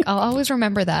him look. I'll always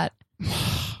remember that.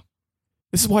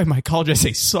 This is why my college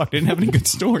essays sucked. I didn't have any good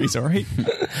stories, all right?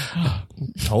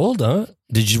 Told, huh?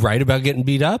 Did you write about getting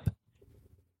beat up?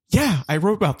 Yeah, I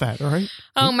wrote about that, all right?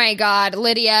 Oh my God,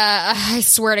 Lydia, I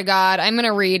swear to God, I'm going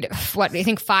to read, what do you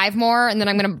think, 5 more? And then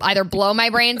I'm going to either blow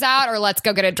my brains out or let's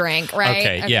go get a drink, right?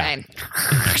 Okay, yeah.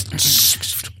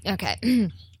 Okay.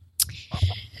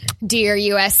 Dear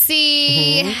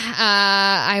USC,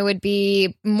 I would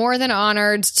be more than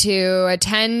honored to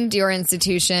attend your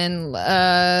institution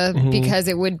because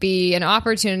it would be an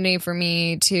opportunity for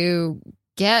me to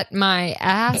get my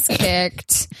ass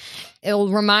kicked,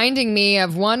 reminding me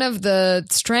of one of the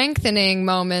strengthening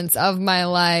moments of my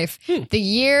life. The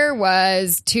year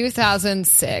was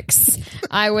 2006.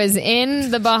 I was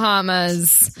in the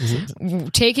Bahamas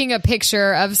taking a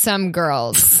picture of some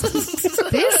girls.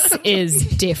 This is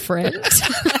different.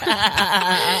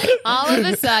 All of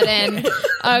a sudden,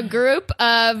 a group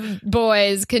of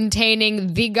boys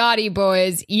containing the Gotti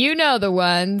boys, you know the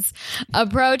ones,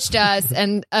 approached us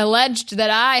and alleged that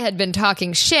I had been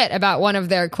talking shit about one of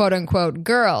their quote-unquote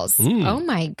girls. Oh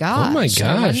my gosh. Oh my gosh.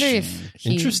 I wonder if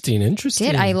he Interesting.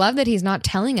 did. I love that he's not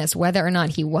telling us whether or not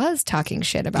he was talking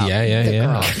shit about the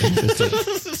girl.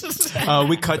 Interesting.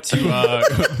 We cut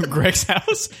to Greg's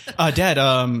house. Dad,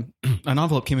 an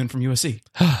envelope came in from USC.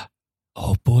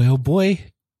 Oh boy.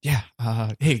 Yeah.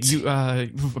 Hey, you.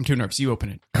 I'm too nervous. You open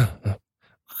it.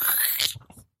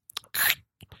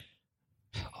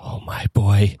 Oh my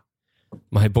boy,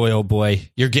 oh boy,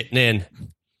 you're getting in.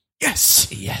 Yes.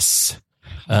 It's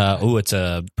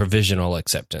a provisional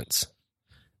acceptance.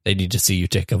 They need to see you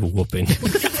take a whooping.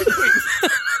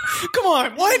 Come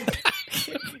on. What?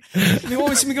 They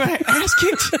want to see me get my ass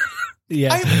kicked?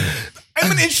 Yeah.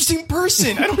 I'm an interesting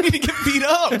person. I don't need to get beat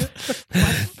up.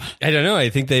 I don't know. I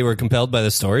think they were compelled by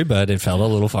the story, but it felt a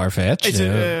little far-fetched.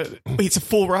 It's a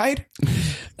full ride?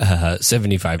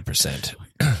 75%.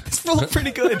 It's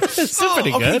pretty good. It's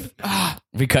pretty good.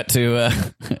 We cut to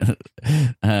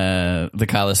the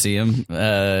Coliseum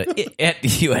at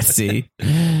USC,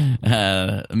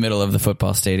 middle of the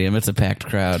football stadium. It's a packed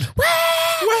crowd.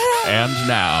 And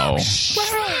now,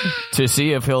 to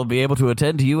see if he'll be able to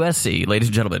attend USC, ladies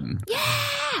and gentlemen.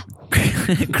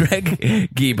 Greg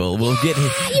Giebel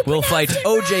will fight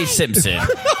O.J. Simpson,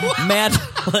 Matt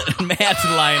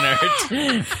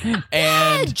Leinart,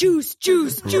 and Juice,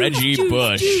 Reggie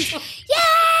Bush.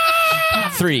 Yeah!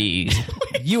 3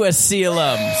 USC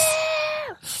alums.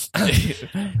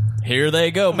 Here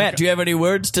they go. Matt, do you have any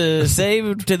words to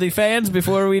say to the fans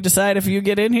before we decide if you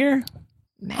get in here?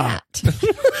 Matt.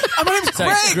 My name's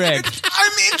Sorry, Greg.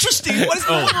 I'm interesting. Why does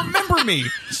no one remember me?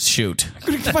 Shoot.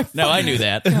 No, I knew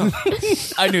that.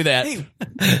 I knew that.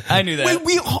 I knew that.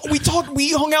 Wait, we talked.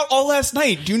 We hung out all last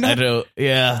night. Do you I not? know.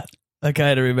 Yeah. I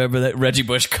kind of remember that. Reggie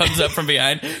Bush comes up from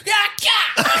behind.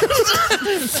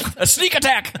 A sneak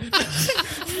attack.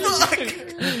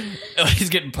 Oh, he's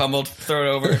getting pummeled. Throw it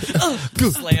over.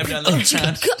 Slammed on the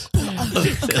ground.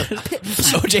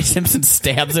 O.J. Simpson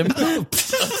stabs him.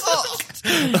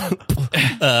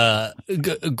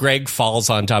 Greg falls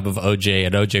on top of OJ,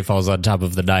 and OJ falls on top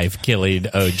of the knife, killing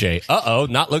OJ.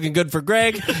 Not looking good for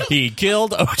Greg. He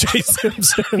killed OJ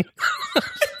Simpson.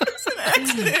 It's an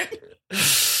accident.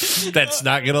 That's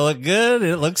not going to look good.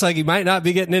 It looks like he might not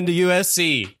be getting into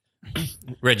USC.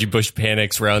 Reggie Bush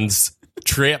panics, runs,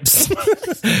 trips,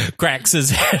 cracks his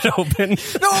head open.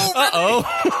 No.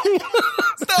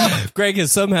 Greg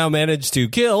has somehow managed to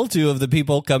kill 2 of the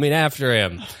people coming after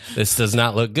him. This does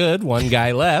not look good. 1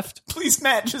 guy left. Please,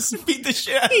 Matt, just beat the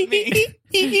shit out of me.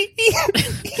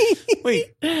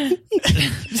 Wait.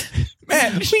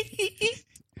 Matt,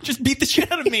 just beat the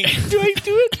shit out of me. Do I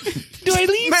do it? Do I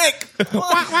leave? Mac!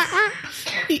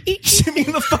 Shoot me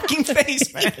in the fucking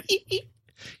face, man.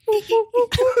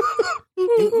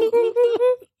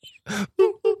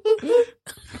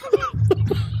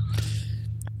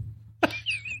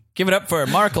 Give it up for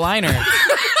Mark Leinart.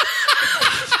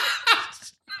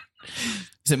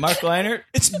 Is it Mark Leinart?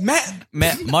 It's Matt.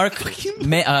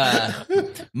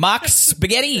 Mock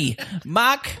Spaghetti.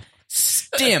 Mock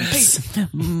Stimps.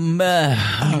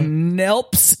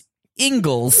 Nelps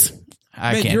Ingalls.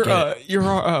 I Man, can't get it.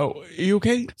 You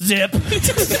okay? Zip.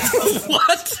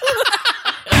 What?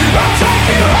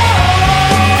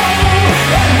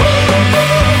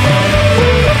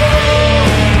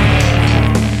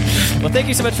 Well, thank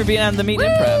you so much for being on the Meet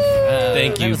Improv.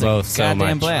 Thank you both so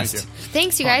much. Blast.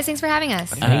 Thanks, you guys. Thanks for having us.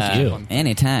 Thank you.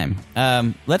 Anytime.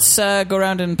 Let's go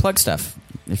around and plug stuff,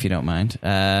 if you don't mind.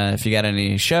 If you got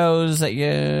any shows that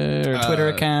or Twitter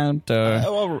account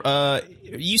or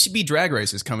UCB Drag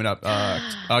Race is coming up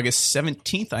August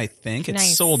 17th, I think. It's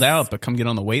Nice. sold out, but come get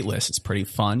on the wait list. It's pretty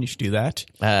fun. You should do that.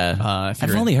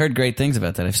 I've only heard great things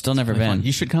about that. I've still never been. Fun.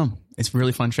 You should come. It's a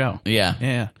really fun show. Yeah.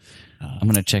 Yeah. I'm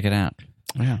gonna check it out.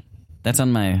 Yeah. That's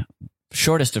on my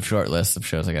shortest of short lists of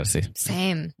shows I got to see.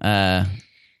 Same.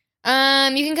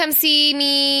 You can come see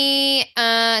me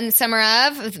in the summer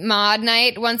of Mod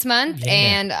Night once a month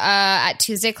and at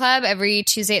Tuesday Club every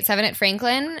Tuesday at 7 at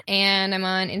Franklin. And I'm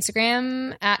on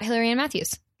Instagram at Hillary Ann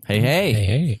Matthews.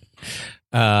 Hey.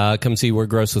 Come see We're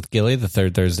Gross with Gilly the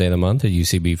 3rd Thursday of the month at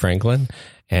UCB Franklin.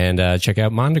 And check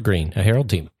out Mondegreen, a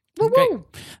Herald team. Great.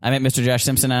 I'm at Mr. Josh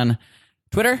Simpson on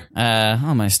Twitter.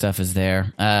 All my stuff is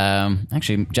there.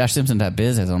 Actually,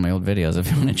 joshsimpson.biz has all my old videos if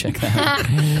you want to check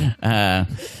that out.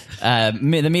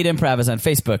 The Meet Improv is on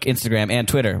Facebook, Instagram, and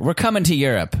Twitter. We're coming to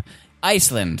Europe.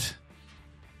 Iceland.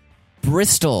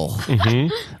 Bristol,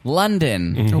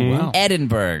 London,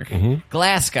 Edinburgh,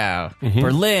 Glasgow,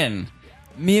 Berlin,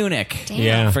 Munich. Damn.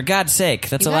 Yeah. For God's sake,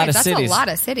 that's You a lot of guys, cities. That's a lot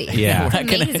of cities. Yeah.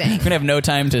 That's We're amazing. going to have no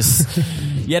time to...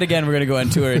 Yet again, we're going to go on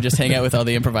tour and just hang out with all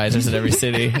the improvisers in every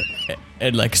city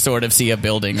and like sort of see a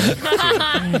building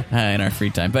in our free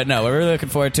time. But no, we're really looking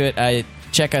forward to it.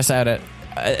 Check us out at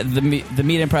the Meet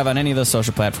Improv on any of those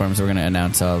social platforms. We're going to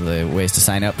announce all the ways to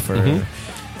sign up for classes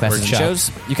and Workshop.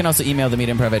 shows. You can also email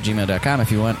themeetimprov@gmail.com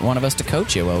if you want one of us to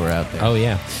coach you while we're out there. Oh,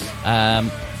 yeah.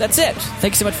 That's it.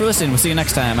 Thanks so much for listening. We'll see you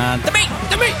next time on The Meet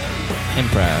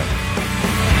Improv.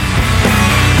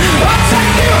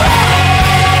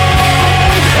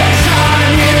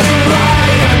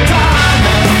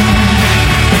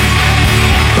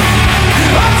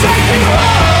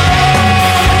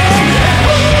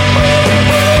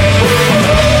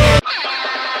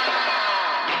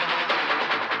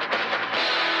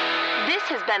 This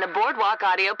has been a Boardwalk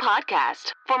Audio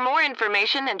podcast. For more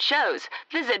information and shows,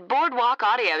 visit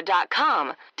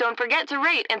boardwalkaudio.com. Don't forget to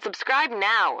rate and subscribe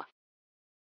now.